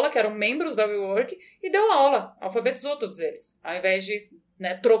escola, que eram membros da WeWork, e deu aula, alfabetizou todos eles, ao invés de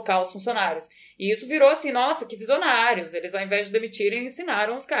trocar os funcionários. E isso virou assim, nossa, que visionários, eles ao invés de demitirem,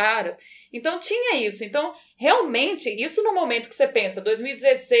 ensinaram os caras. Então tinha isso. Então, realmente, isso no momento que você pensa,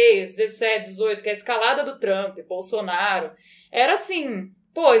 2016, 17, 18, que é a escalada do Trump, Bolsonaro, era assim,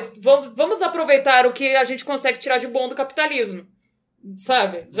 vamos aproveitar o que a gente consegue tirar de bom do capitalismo.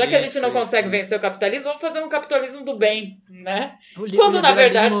 Sabe? Já que a gente não consegue vencer o capitalismo, vamos fazer um capitalismo do bem, né? Quando, na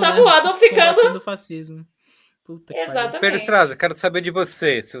verdade, tá voado ficando... do fascismo. Puta Exatamente. Pedro Estraza, quero saber de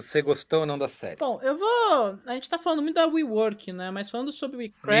você, se você gostou ou não da série. Bom, a gente tá falando muito da WeWork, né? Mas falando sobre o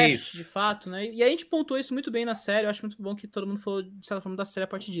WeCrash, de fato, né? E a gente pontuou isso muito bem na série. Eu acho muito bom que todo mundo falou, de certa forma, da série a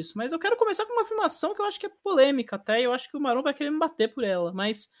partir disso. Mas eu quero começar com uma afirmação que eu acho que é polêmica até, e eu acho que o Maron vai querer me bater por ela.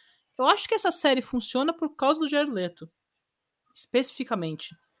 Mas eu acho que essa série funciona por causa do Jared Leto.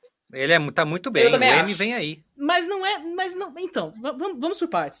 Especificamente. Ele tá muito bem, o M vem aí. Mas não. Então, vamos por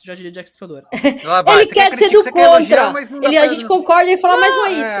partes, já diria Jack Stripador. Ele quer ser do contra. A gente concorda e fala, mas não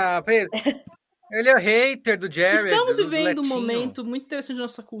é isso. Ele é hater do Jared. Estamos vivendo um momento muito interessante da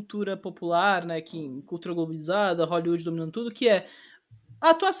nossa cultura popular, né? Cultura globalizada, Hollywood dominando tudo, que é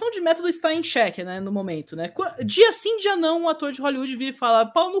a atuação de método está em xeque, né, no momento, né? Dia sim, dia não, um ator de Hollywood vira e fala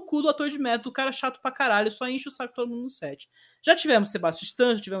pau no cu do ator de método, o cara é chato pra caralho, só enche o saco todo mundo no set. Já tivemos Sebastian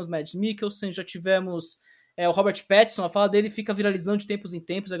Stan, já tivemos Mads Mikkelsen, já tivemos o Robert Pattinson, a fala dele fica viralizando de tempos em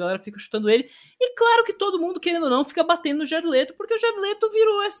tempos, a galera fica chutando ele. E claro que todo mundo, querendo ou não, fica batendo no Jared Leto, porque o Jared Leto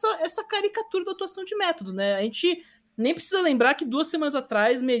virou essa caricatura da atuação de método, né? A gente nem precisa lembrar que 2 semanas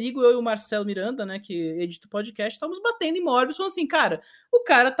atrás, Merigo, eu e o Marcelo Miranda, né, que edita o podcast, estávamos batendo em Morbius, falando assim, cara, o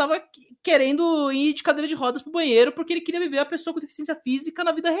cara tava querendo ir de cadeira de rodas pro banheiro porque ele queria viver a pessoa com deficiência física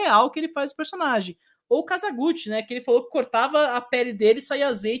na vida real que ele faz o personagem. Ou o Kazaguchi, né, que ele falou que cortava a pele dele e saía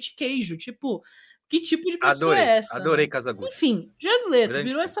azeite e queijo, tipo, que tipo de pessoa é essa? Adorei né? Kazaguchi. Enfim, Jared Leto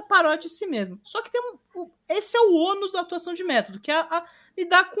virou essa paródia de si mesmo. Só que esse é o ônus da atuação de método, que é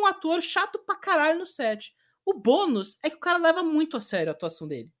lidar com um ator chato pra caralho no set. O bônus é que o cara leva muito a sério a atuação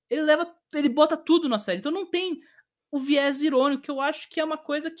dele. Ele bota tudo na série. Então não tem o viés irônico, que eu acho que é uma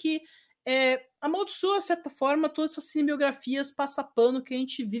coisa que amaldiçoa, de certa forma, todas essas cinebiografias passapano que a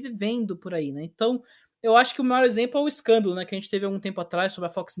gente vive vendo por aí, né? Então, eu acho que o maior exemplo é o escândalo, né? Que a gente teve algum tempo atrás sobre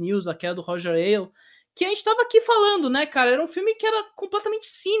a Fox News, aquela do Roger Ailes, que a gente tava aqui falando, né, cara? Era um filme que era completamente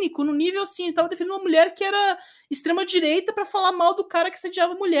cínico, no nível assim, ele tava defendendo uma mulher que era extrema-direita pra falar mal do cara que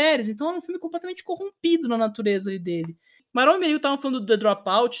assediava mulheres. Então era um filme completamente corrompido na natureza ali dele. Maron e Meril estavam falando do The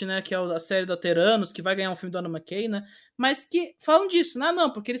Dropout, né, que é a série da Teranos, que vai ganhar um filme do Adam McKay, né, mas que falam disso, né,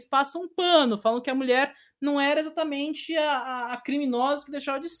 não, porque eles passam um pano, falam que a mulher não era exatamente a criminosa que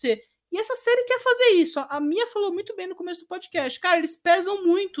deixava de ser. E essa série quer fazer isso. A Mia falou muito bem no começo do podcast. Cara, eles pesam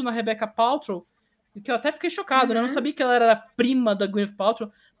muito na Rebecca Paltrow, que eu até fiquei chocado, né, eu não sabia que ela era a prima da Gwyneth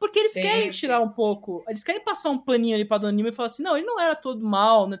Paltrow, porque eles querem tirar um pouco, eles querem passar um paninho ali pra Dan Newman e falar assim, não, ele não era todo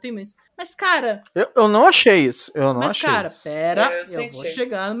mal, né, tem mais. Mas, cara... Eu não achei isso, Mas, cara, pera, eu vou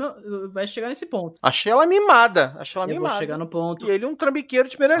chegar vai chegar nesse ponto. Achei ela mimada, vou chegar no ponto. E ele um trambiqueiro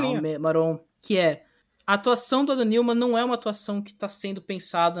de primeira linha. Maron, que é, a atuação do Adam Newman não é uma atuação que tá sendo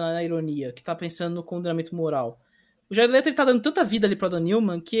pensada na ironia, que tá pensando no condenamento moral. O Jared Leto, ele tá dando tanta vida ali pro Adam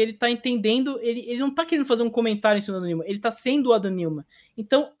Newman que ele tá entendendo, ele não tá querendo fazer um comentário em cima do Adam Newman, ele tá sendo o Adam Newman.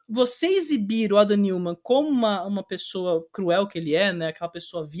 Então, você exibir o Adam Newman como uma pessoa cruel que ele é, né, aquela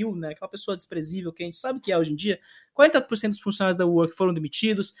pessoa vil, né, aquela pessoa desprezível que a gente sabe que é hoje em dia, 40% dos funcionários da WeWork foram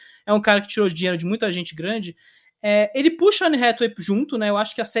demitidos, é um cara que tirou dinheiro de muita gente grande, ele puxa a Anne Hathaway junto, né, eu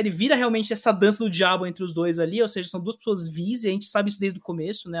acho que a série vira realmente essa dança do diabo entre os dois ali, ou seja, são duas pessoas vis, e a gente sabe isso desde o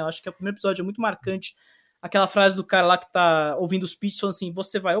começo, né, eu acho que o primeiro episódio é muito marcante. Aquela frase do cara lá que tá ouvindo os pitches falando assim,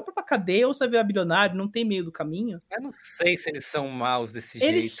 você vai ou pra cadeia ou você vai virar bilionário, não tem meio do caminho. Eu não sei se eles são maus desse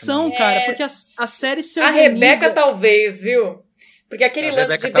jeito. Eles são, cara, porque a série se organiza... A Rebeca talvez, viu? Porque aquele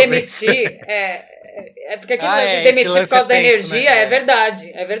lance de demitir... porque aquele lance de demitir por causa da energia, né? É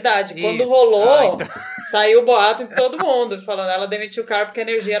verdade. Isso. Quando rolou, saiu o boato em todo mundo, falando ela demitiu o cara porque a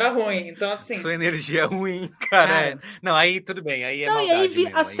energia era ruim. Então, assim... Sua energia é ruim, cara. Não, aí tudo bem, aí é não, maldade e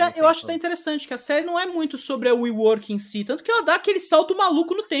aí, eu acho até interessante que a série não é muito sobre a WeWork em si, tanto que ela dá aquele salto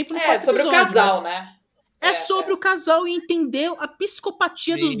maluco no tempo. Sobre o casal, né? É sobre o casal e entender a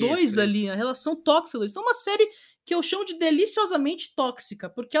psicopatia dos dois ali, a relação tóxica dos dois. Então, uma série que eu chamo de deliciosamente tóxica,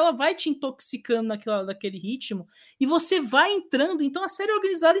 porque ela vai te intoxicando naquele ritmo e você vai entrando. Então a série é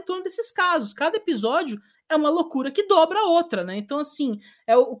organizada em torno desses casos. Cada episódio é uma loucura que dobra a outra, né? Então, assim,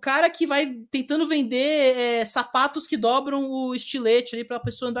 é o cara que vai tentando vender sapatos que dobram o estilete ali pra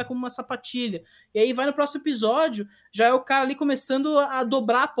pessoa andar como uma sapatilha. E aí vai no próximo episódio, já é o cara ali começando a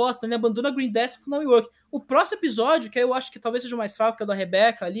dobrar a aposta, né? Abandona a Green Desk pro Final Work. O próximo episódio, que eu acho que talvez seja o mais fraco, que é o da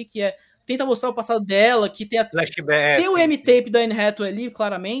Rebecca ali, que tenta mostrar o passado dela, que tem o M-tape da Anne Hathaway ali,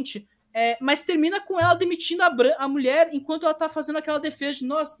 claramente, mas termina com ela demitindo a mulher enquanto ela tá fazendo aquela defesa de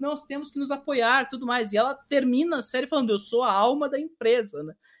nós temos que nos apoiar e tudo mais. E ela termina a série falando, eu sou a alma da empresa,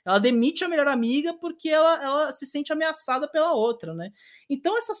 né? Ela demite a melhor amiga porque ela se sente ameaçada pela outra, né?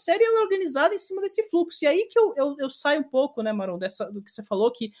 Então essa série ela é organizada em cima desse fluxo. E aí que eu saio um pouco, né, Maron, do que você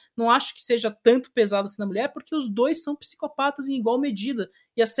falou, que não acho que seja tanto pesado assim na mulher, porque os dois são psicopatas em igual medida.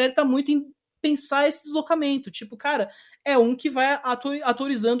 E a série tá muito em pensar esse deslocamento. Tipo, cara, é um que vai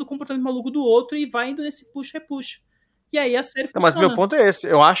autorizando o comportamento maluco do outro e vai indo nesse puxa-repuxa. E aí a série funciona. Mas meu ponto é esse.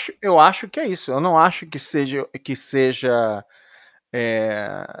 Eu acho que é isso. Eu não acho que seja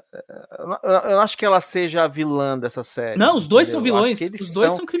eu acho que ela seja a vilã dessa série. Não, os dois são vilões. Os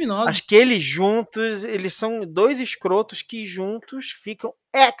dois são criminosos. Acho que eles juntos, eles são dois escrotos que juntos ficam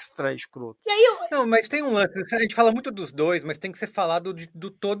extra escroto. E aí Não, mas tem um lance, a gente fala muito dos dois, mas tem que ser falado do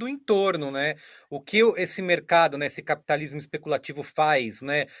todo o entorno, né? O que esse mercado, né, esse capitalismo especulativo faz,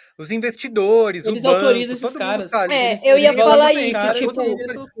 né? Os investidores, eles o banco, autorizam esses caras. Eu ia falar isso, tipo...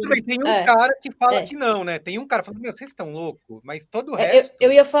 Tem um cara que fala que não, né? Tem um cara falando, vocês estão loucos, mas todo o resto...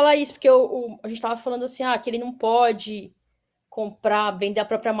 Eu ia falar isso, porque a gente tava falando assim, que ele não pode comprar, vender a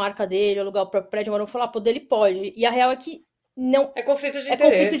própria marca dele, alugar o próprio prédio, mas não falar, ele pode. E a real é que não é conflito de interesse.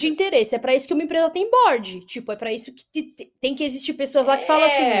 Conflito de interesse. É pra isso que uma empresa tem board. Tipo, é pra isso que tem que existir pessoas lá que falam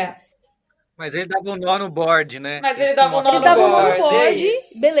assim. Mas ele dava um nó no board, né? Mas ele dava um nó no board.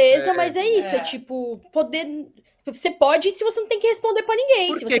 Beleza, mas é isso. É tipo, poder. Você pode se você não tem que responder pra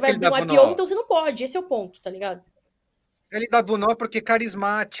ninguém. Se você vai abrir um IPO, então você não pode. Esse é o ponto, tá ligado? Ele dava o nó porque é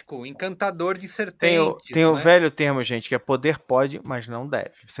carismático, encantador de serpentes. Tem o velho termo, gente, que é poder pode, mas não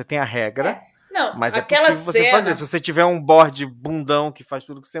deve. Você tem a regra. Não, mas é possível você fazer. Se você tiver um board bundão que faz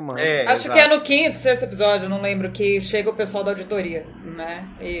tudo que você manda. Acho que é no 5º, 6º episódio, não lembro, que chega o pessoal da auditoria, né?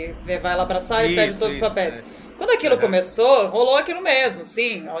 E vai lá pra sala e pede todos os papéis. Quando aquilo começou, rolou aquilo mesmo,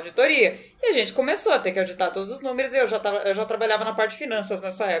 sim, auditoria. E a gente começou a ter que auditar todos os números e eu já trabalhava na parte de finanças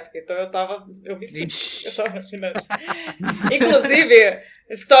nessa época. Então eu tava na finanças. Inclusive,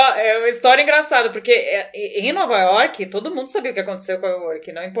 é uma história engraçada, porque em Nova York, todo mundo sabia o que aconteceu com a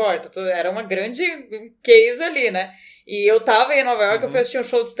WeWork, não importa. Era uma grande case ali, né? E eu tava em Nova York, eu fui assistir um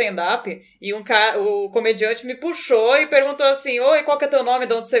show de stand-up e o comediante me puxou e perguntou assim, oi, qual que é teu nome,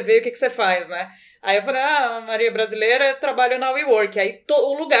 de onde você veio, o que você faz, né? Aí eu falei, Maria brasileira, trabalho na WeWork. Aí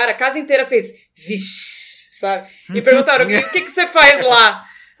o lugar, a casa inteira fez, vixe, sabe? E perguntaram, o que você faz lá?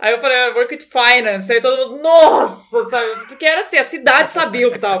 Aí eu falei, I work with finance. Aí todo mundo, nossa, sabe? Porque era assim, a cidade sabia o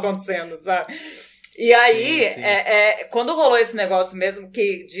que estava acontecendo, sabe? E aí, quando rolou esse negócio mesmo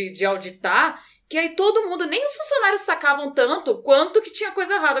de auditar, que aí todo mundo, nem os funcionários sacavam tanto quanto que tinha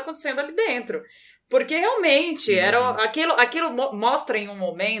coisa errada acontecendo ali dentro. Porque realmente, aquilo mostra em um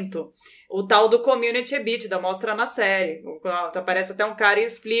momento o tal do Community EBITDA, mostra na série. Aparece até um cara e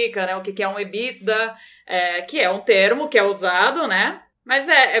explica, né, o que é um EBITDA, que é um termo que é usado, né? Mas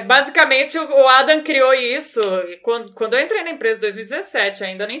basicamente o Adam criou isso. Quando eu entrei na empresa em 2017,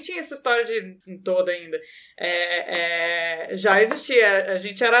 ainda nem tinha essa história toda ainda. Já existia, a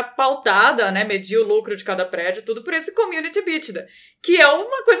gente era pautada, né? Media o lucro de cada prédio, tudo por esse Community EBITDA, que é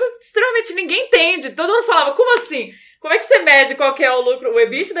uma coisa extremamente ninguém entende. Todo mundo falava, como assim? Como é que você mede qual que é o lucro, o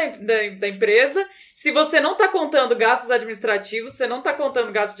EBITDA da empresa, se você não está contando gastos administrativos, você não está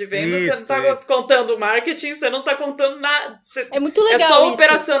contando gastos de venda, você não está contando marketing, você não está contando nada. É muito legal isso. É só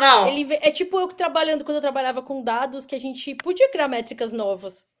operacional. É tipo eu quando eu trabalhava com dados, que a gente podia criar métricas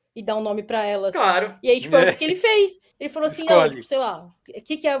novas e dar um nome para elas. Claro. E aí, tipo, é isso que ele fez. Ele falou assim, tipo, sei lá, o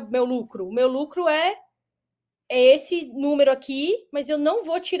que é o meu lucro? O meu lucro é esse número aqui, mas eu não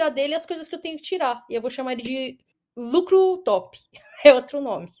vou tirar dele as coisas que eu tenho que tirar. E eu vou chamar ele de lucro top. É outro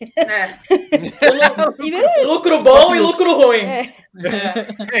nome. Lucro bom e lucro ruim.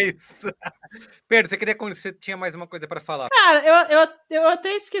 É isso. Pedro, você tinha mais uma coisa para falar? Cara, eu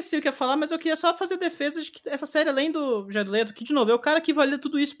até esqueci o que ia falar, mas eu queria só fazer defesa de que essa série, além do Jared Leto, que, de novo, é o cara que valida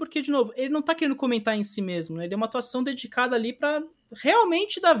tudo isso porque, de novo, ele não tá querendo comentar em si mesmo, né? Ele é uma atuação dedicada ali pra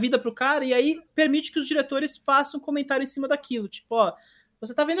realmente dar vida pro cara, e aí permite que os diretores façam um comentário em cima daquilo. Tipo, ó,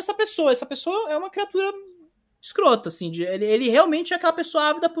 você tá vendo essa pessoa é uma criatura escrota, assim, ele realmente é aquela pessoa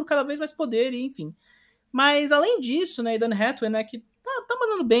ávida por cada vez mais poder, e enfim. Mas, além disso, né, e Dan Hathaway, né, que tá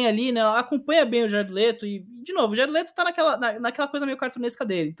mandando bem ali, né, ela acompanha bem o Jared Leto, e, de novo, o Jared Leto tá naquela coisa meio cartunesca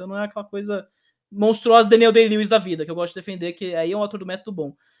dele, então não é aquela coisa monstruosa Daniel Day-Lewis da vida, que eu gosto de defender, que aí é um ator do método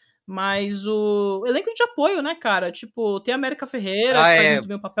bom. Mas o elenco de apoio, né, cara, tipo, tem a América Ferreira, que faz muito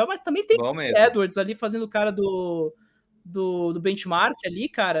bem o papel, mas também tem o Edwards ali, fazendo o cara do Benchmark ali,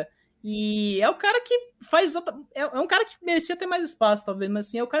 cara. E é o cara que faz... É um cara que merecia ter mais espaço, talvez, mas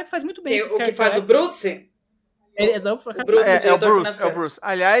assim, é o cara que faz muito bem o que faz o Bruce? O Bruce, é o Bruce.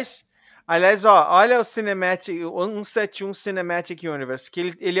 Aliás, ó, olha o Cinematic, 171 Cinematic Universe,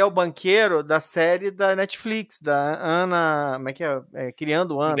 que ele é o banqueiro da série da Netflix, da Ana... Como é que é?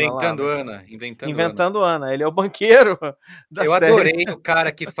 Criando Ana. Inventando Ana. Ele é o banqueiro da série. Eu adorei o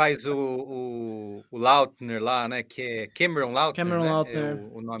cara que faz o Lautner lá, né? Que é Cameron Lautner.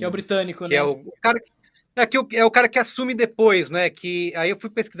 O nome que é o britânico, que né? É o cara que... É o cara que assume depois, né? Que aí eu fui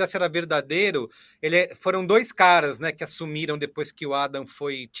pesquisar se era verdadeiro. Foram dois caras, né? Que assumiram depois que o Adam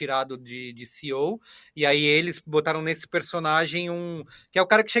foi tirado de CEO. E aí eles botaram nesse personagem que é o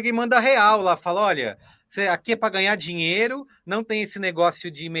cara que chega e manda real lá. Fala, olha, aqui é para ganhar dinheiro. Não tem esse negócio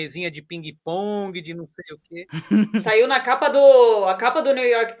de mesinha de ping-pong, de não sei o quê. Saiu a capa do New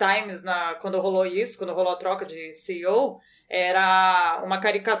York Times quando rolou isso, quando rolou a troca de CEO. Era uma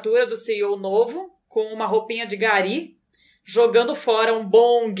caricatura do CEO novo, com uma roupinha de gari, jogando fora um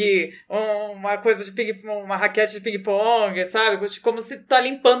bong, uma coisa de ping-pong, uma raquete de ping-pong, sabe? Como se tá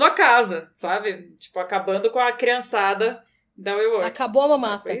limpando a casa, sabe? Tipo, acabando com a criançada da WeWork. Acabou a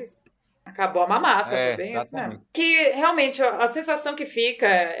mamata. Foi isso? Acabou a mamata, foi bem isso mesmo. Que, realmente, a sensação que fica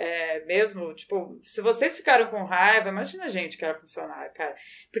é mesmo, tipo, se vocês ficaram com raiva, imagina a gente que era funcionário, cara.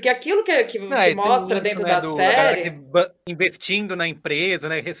 Porque aquilo que mostra dentro da série... Investindo na empresa,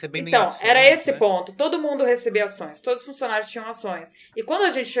 né, recebendo então, ações, era esse né? ponto. Todo mundo recebia ações, todos os funcionários tinham ações. E quando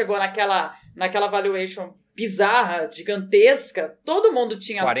a gente chegou naquela valuation bizarra, gigantesca, todo mundo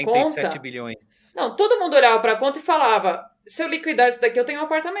tinha 47 conta... bilhões. Não, todo mundo olhava pra conta e falava, se eu liquidar isso daqui, eu tenho um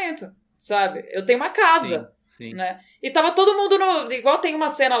apartamento. Sabe? Eu tenho uma casa, sim. Né? E tava todo mundo igual tem uma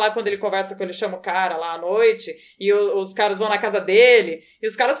cena lá quando ele conversa com ele, chama o cara lá à noite, e os caras vão na casa dele, e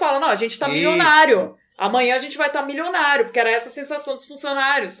os caras falam, não, a gente tá milionário. amanhã a gente vai estar milionário, porque era essa a sensação dos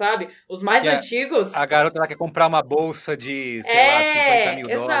funcionários, sabe? Os mais antigos... A garota lá quer comprar uma bolsa de, sei lá, 50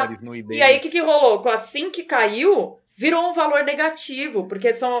 mil dólares no eBay. E aí, o que rolou? Assim que caiu, virou um valor negativo,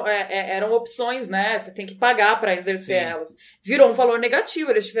 porque eram opções, né? Você tem que pagar para exercer elas. Virou um valor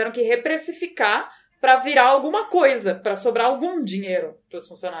negativo, eles tiveram que reprecificar para virar alguma coisa, para sobrar algum dinheiro para os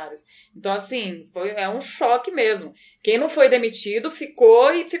funcionários. Então, assim, é um choque mesmo. Quem não foi demitido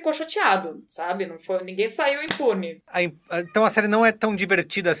ficou chateado, sabe? Ninguém saiu impune. Então a série não é tão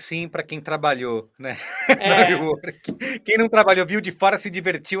divertida assim para quem trabalhou, né? Quem não trabalhou, viu de fora, se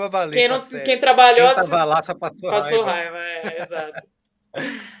divertiu a valer. Quem trabalhou... Quem tava lá só passou raiva. Exato.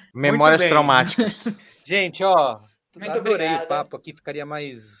 Memórias traumáticas. Gente, ó... Muito adorei obrigada. O papo aqui, ficaria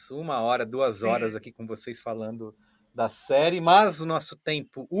mais 1 hora, 2 horas aqui com vocês falando da série, mas o nosso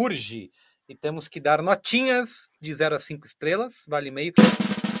tempo urge e temos que dar notinhas de 0 a 5 estrelas, vale meio.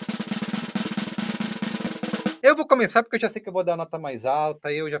 Eu vou começar porque eu já sei que eu vou dar a nota mais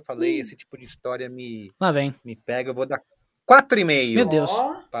alta, eu já falei, esse tipo de história me pega, eu vou dar 4,5. Meu Deus.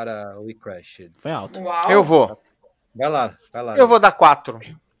 Para We Crashed. Foi alto. Uau. Eu vou. Vai lá. Eu vou dar 4.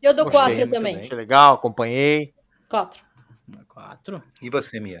 Eu dou Gostei, 4 também. Achei legal, acompanhei. 4. E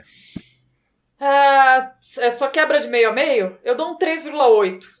você, Mia? Só quebra de meio a meio? Eu dou um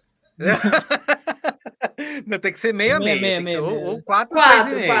 3,8. Não, tem que ser meio a meio. Ou 4.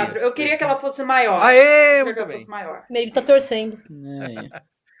 4. Eu queria que ela fosse maior. Aê, muito bem. Fosse maior. Ele tá torcendo.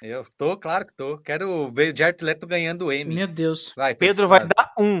 Eu tô, claro que tô. Quero ver o Jared Leto ganhando o Emmy. Meu Deus. Vai, Pedro vai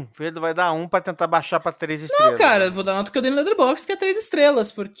dar 1. Pedro vai dar 1 pra tentar baixar pra 3 estrelas. Não, cara, eu vou dar nota que eu dei no Letterboxd, que é 3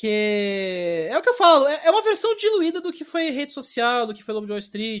 estrelas, porque é o que eu falo, é uma versão diluída do que foi Rede Social, do que foi Lobo de Wall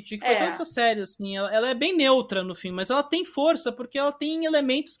Street, que foi toda essa série, assim, ela é bem neutra no fim, mas ela tem força, porque ela tem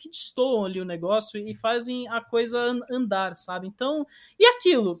elementos que destoam ali o negócio e fazem a coisa andar, sabe? Então, e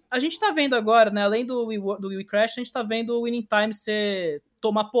aquilo, a gente tá vendo agora, né, além do We Crash, a gente tá vendo o Winning Time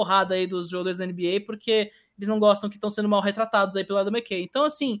tomar porrada aí dos jogadores da NBA, porque eles não gostam que estão sendo mal retratados aí pelo Adam McKay. Então,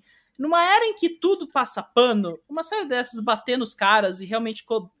 assim, numa era em que tudo passa pano, uma série dessas bater nos caras e realmente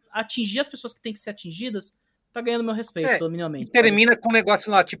atingir as pessoas que têm que ser atingidas, tá ganhando meu respeito, minimamente. Termina com um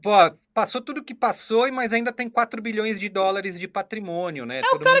negócio lá, tipo, ó, passou tudo que passou, mas ainda tem 4 bilhões de dólares de patrimônio, né?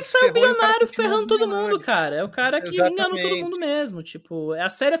 É o cara que saiu bilionário ferrando todo mundo, cara. É o cara que enganou todo mundo mesmo. Tipo, a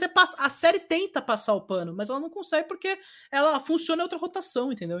série a série tenta passar o pano, mas ela não consegue porque ela funciona em outra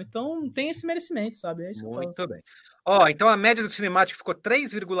rotação, entendeu? Então tem esse merecimento, sabe? É isso que eu falo. Muito bem. Ó, então a média do Cinemático ficou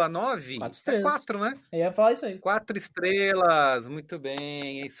 3,9. 4 estrelas. 4, né? Eu ia falar isso aí. 4 estrelas, muito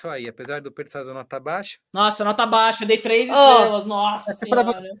bem. É isso aí. Apesar do Pedro fazer nota baixa. Nossa, nota baixa, eu dei 3 estrelas. Nossa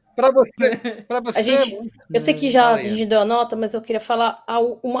senhora. Pra você. Eu sei que a gente deu a nota, mas eu queria falar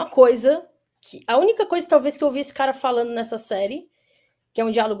uma coisa. A única coisa, talvez, que eu ouvi esse cara falando nessa série, que é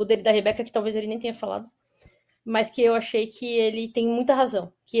um diálogo dele e da Rebecca, que talvez ele nem tenha falado, mas que eu achei que ele tem muita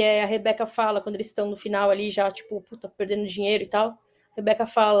razão. Que é a Rebecca fala, quando eles estão no final ali, já, tipo, puta, perdendo dinheiro e tal. A Rebecca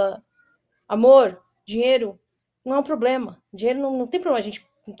fala, amor, dinheiro não é um problema. Dinheiro não tem problema a gente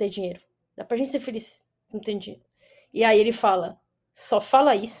não ter dinheiro. Dá pra gente ser feliz, não tem dinheiro. E aí ele fala, só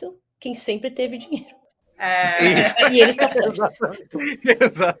fala isso quem sempre teve dinheiro. E ele está certo.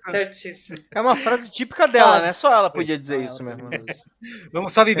 Certíssimo. É uma frase típica dela, né? Só ela podia dizer isso mesmo.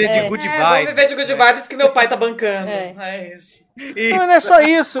 Vamos só viver de good vibes. Vamos viver de good vibes que meu pai tá bancando. É isso. Não é só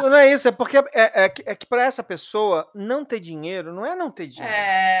isso, não é isso. É porque é que pra essa pessoa não ter dinheiro não é não ter dinheiro.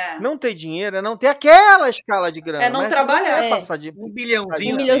 Não ter dinheiro é não ter aquela escala de grana. É não trabalhar. Não é passar de um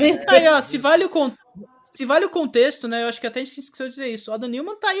bilhãozinho. Aí, ó, se vale o contexto, né? Eu acho que até a gente esqueceu de dizer isso. O Adam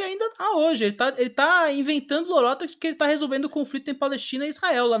Newman tá aí ainda hoje. Ele tá inventando lorota que ele tá resolvendo o conflito em Palestina e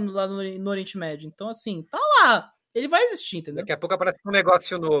Israel lá no Oriente Médio. Então, assim, tá lá. Ele vai existir, entendeu? Daqui a pouco aparece um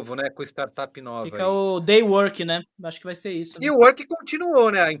negócio novo, né? Com startup nova. Fica aí o Day Work, né? Acho que vai ser isso. E o Work continuou,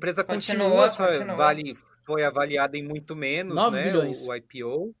 né? A empresa continua. Foi avaliada em muito menos, 9 né? bilhões. O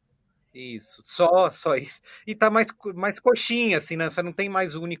IPO. Isso, só isso. E tá mais coxinha, assim, né? Só não tem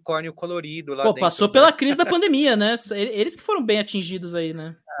mais o unicórnio colorido lá dentro. Passou pela crise da pandemia, né? Eles que foram bem atingidos aí,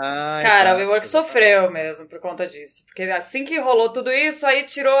 né? Cara, o WeWork sofreu mesmo por conta disso. Porque assim que rolou tudo isso, aí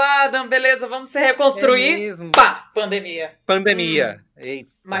tirou a Adam, beleza, vamos se reconstruir. Pá, pandemia.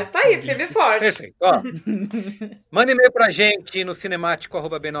 Eita. Mas tá aí, firme e forte. Perfeito. Ó, manda e-mail pra gente no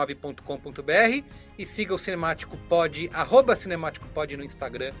cinemático@b9.com.br e siga o Cinemático Pod, @cinemáticopod no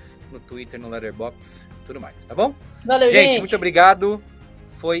Instagram, no Twitter, no Letterboxd, tudo mais, tá bom? Valeu, gente. Muito obrigado.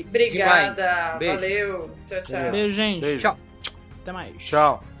 Foi Obrigada. Demais. Beijo. Valeu. Tchau, tchau. Beijo, gente. Beijo. Tchau. Até mais.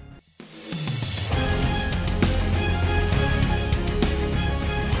 Tchau.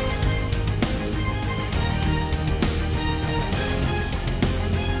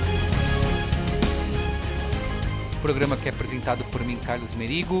 programa que é apresentado por mim, Carlos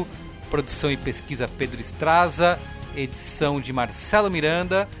Merigo, produção e pesquisa Pedro Estraza, edição de Marcelo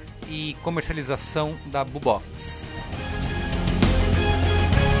Miranda e comercialização da Bubox.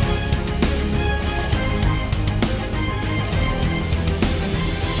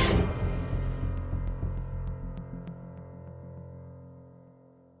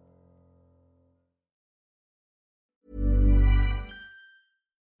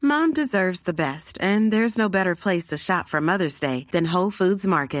 Mom deserves the best, and there's no better place to shop for Mother's Day than Whole Foods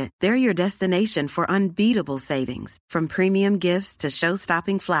Market. They're your destination for unbeatable savings, from premium gifts to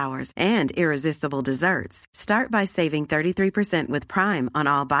show-stopping flowers and irresistible desserts. Start by saving 33% with Prime on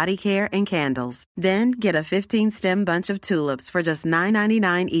all body care and candles. Then get a 15-stem bunch of tulips for just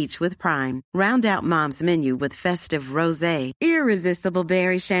 $9.99 each with Prime. Round out Mom's menu with festive rosé, irresistible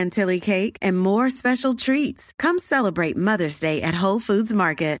berry chantilly cake, and more special treats. Come celebrate Mother's Day at Whole Foods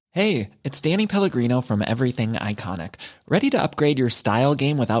Market. Hey, it's Danny Pellegrino from Everything Iconic. Ready to upgrade your style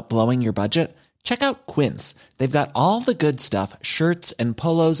game without blowing your budget? Check out Quince. They've got all the good stuff, shirts and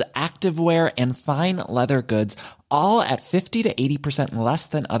polos, activewear, and fine leather goods, all at 50 to 80% less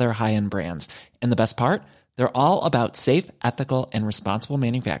than other high-end brands. And the best part? They're all about safe, ethical, and responsible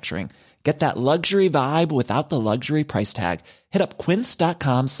manufacturing. Get that luxury vibe without the luxury price tag. Hit up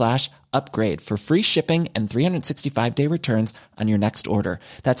quince.com/upgrade for free shipping and 365-day returns on your next order.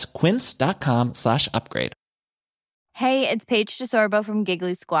 That's quince.com/upgrade. Hey, it's Paige DeSorbo from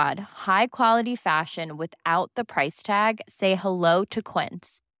Giggly Squad. High quality fashion without the price tag. Say hello to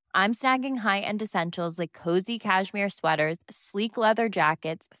Quince. I'm snagging high-end essentials like cozy cashmere sweaters, sleek leather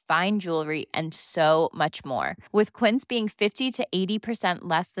jackets, fine jewelry, and so much more. With Quince being 50 to 80%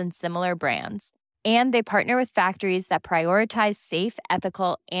 less than similar brands. And they partner with factories that prioritize safe,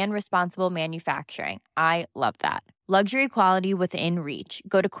 ethical, and responsible manufacturing. I love that. Luxury quality within reach.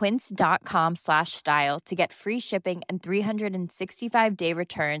 Go to quince.com/style to get free shipping and 365-day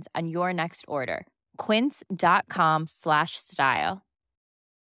returns on your next order. Quince.com/style.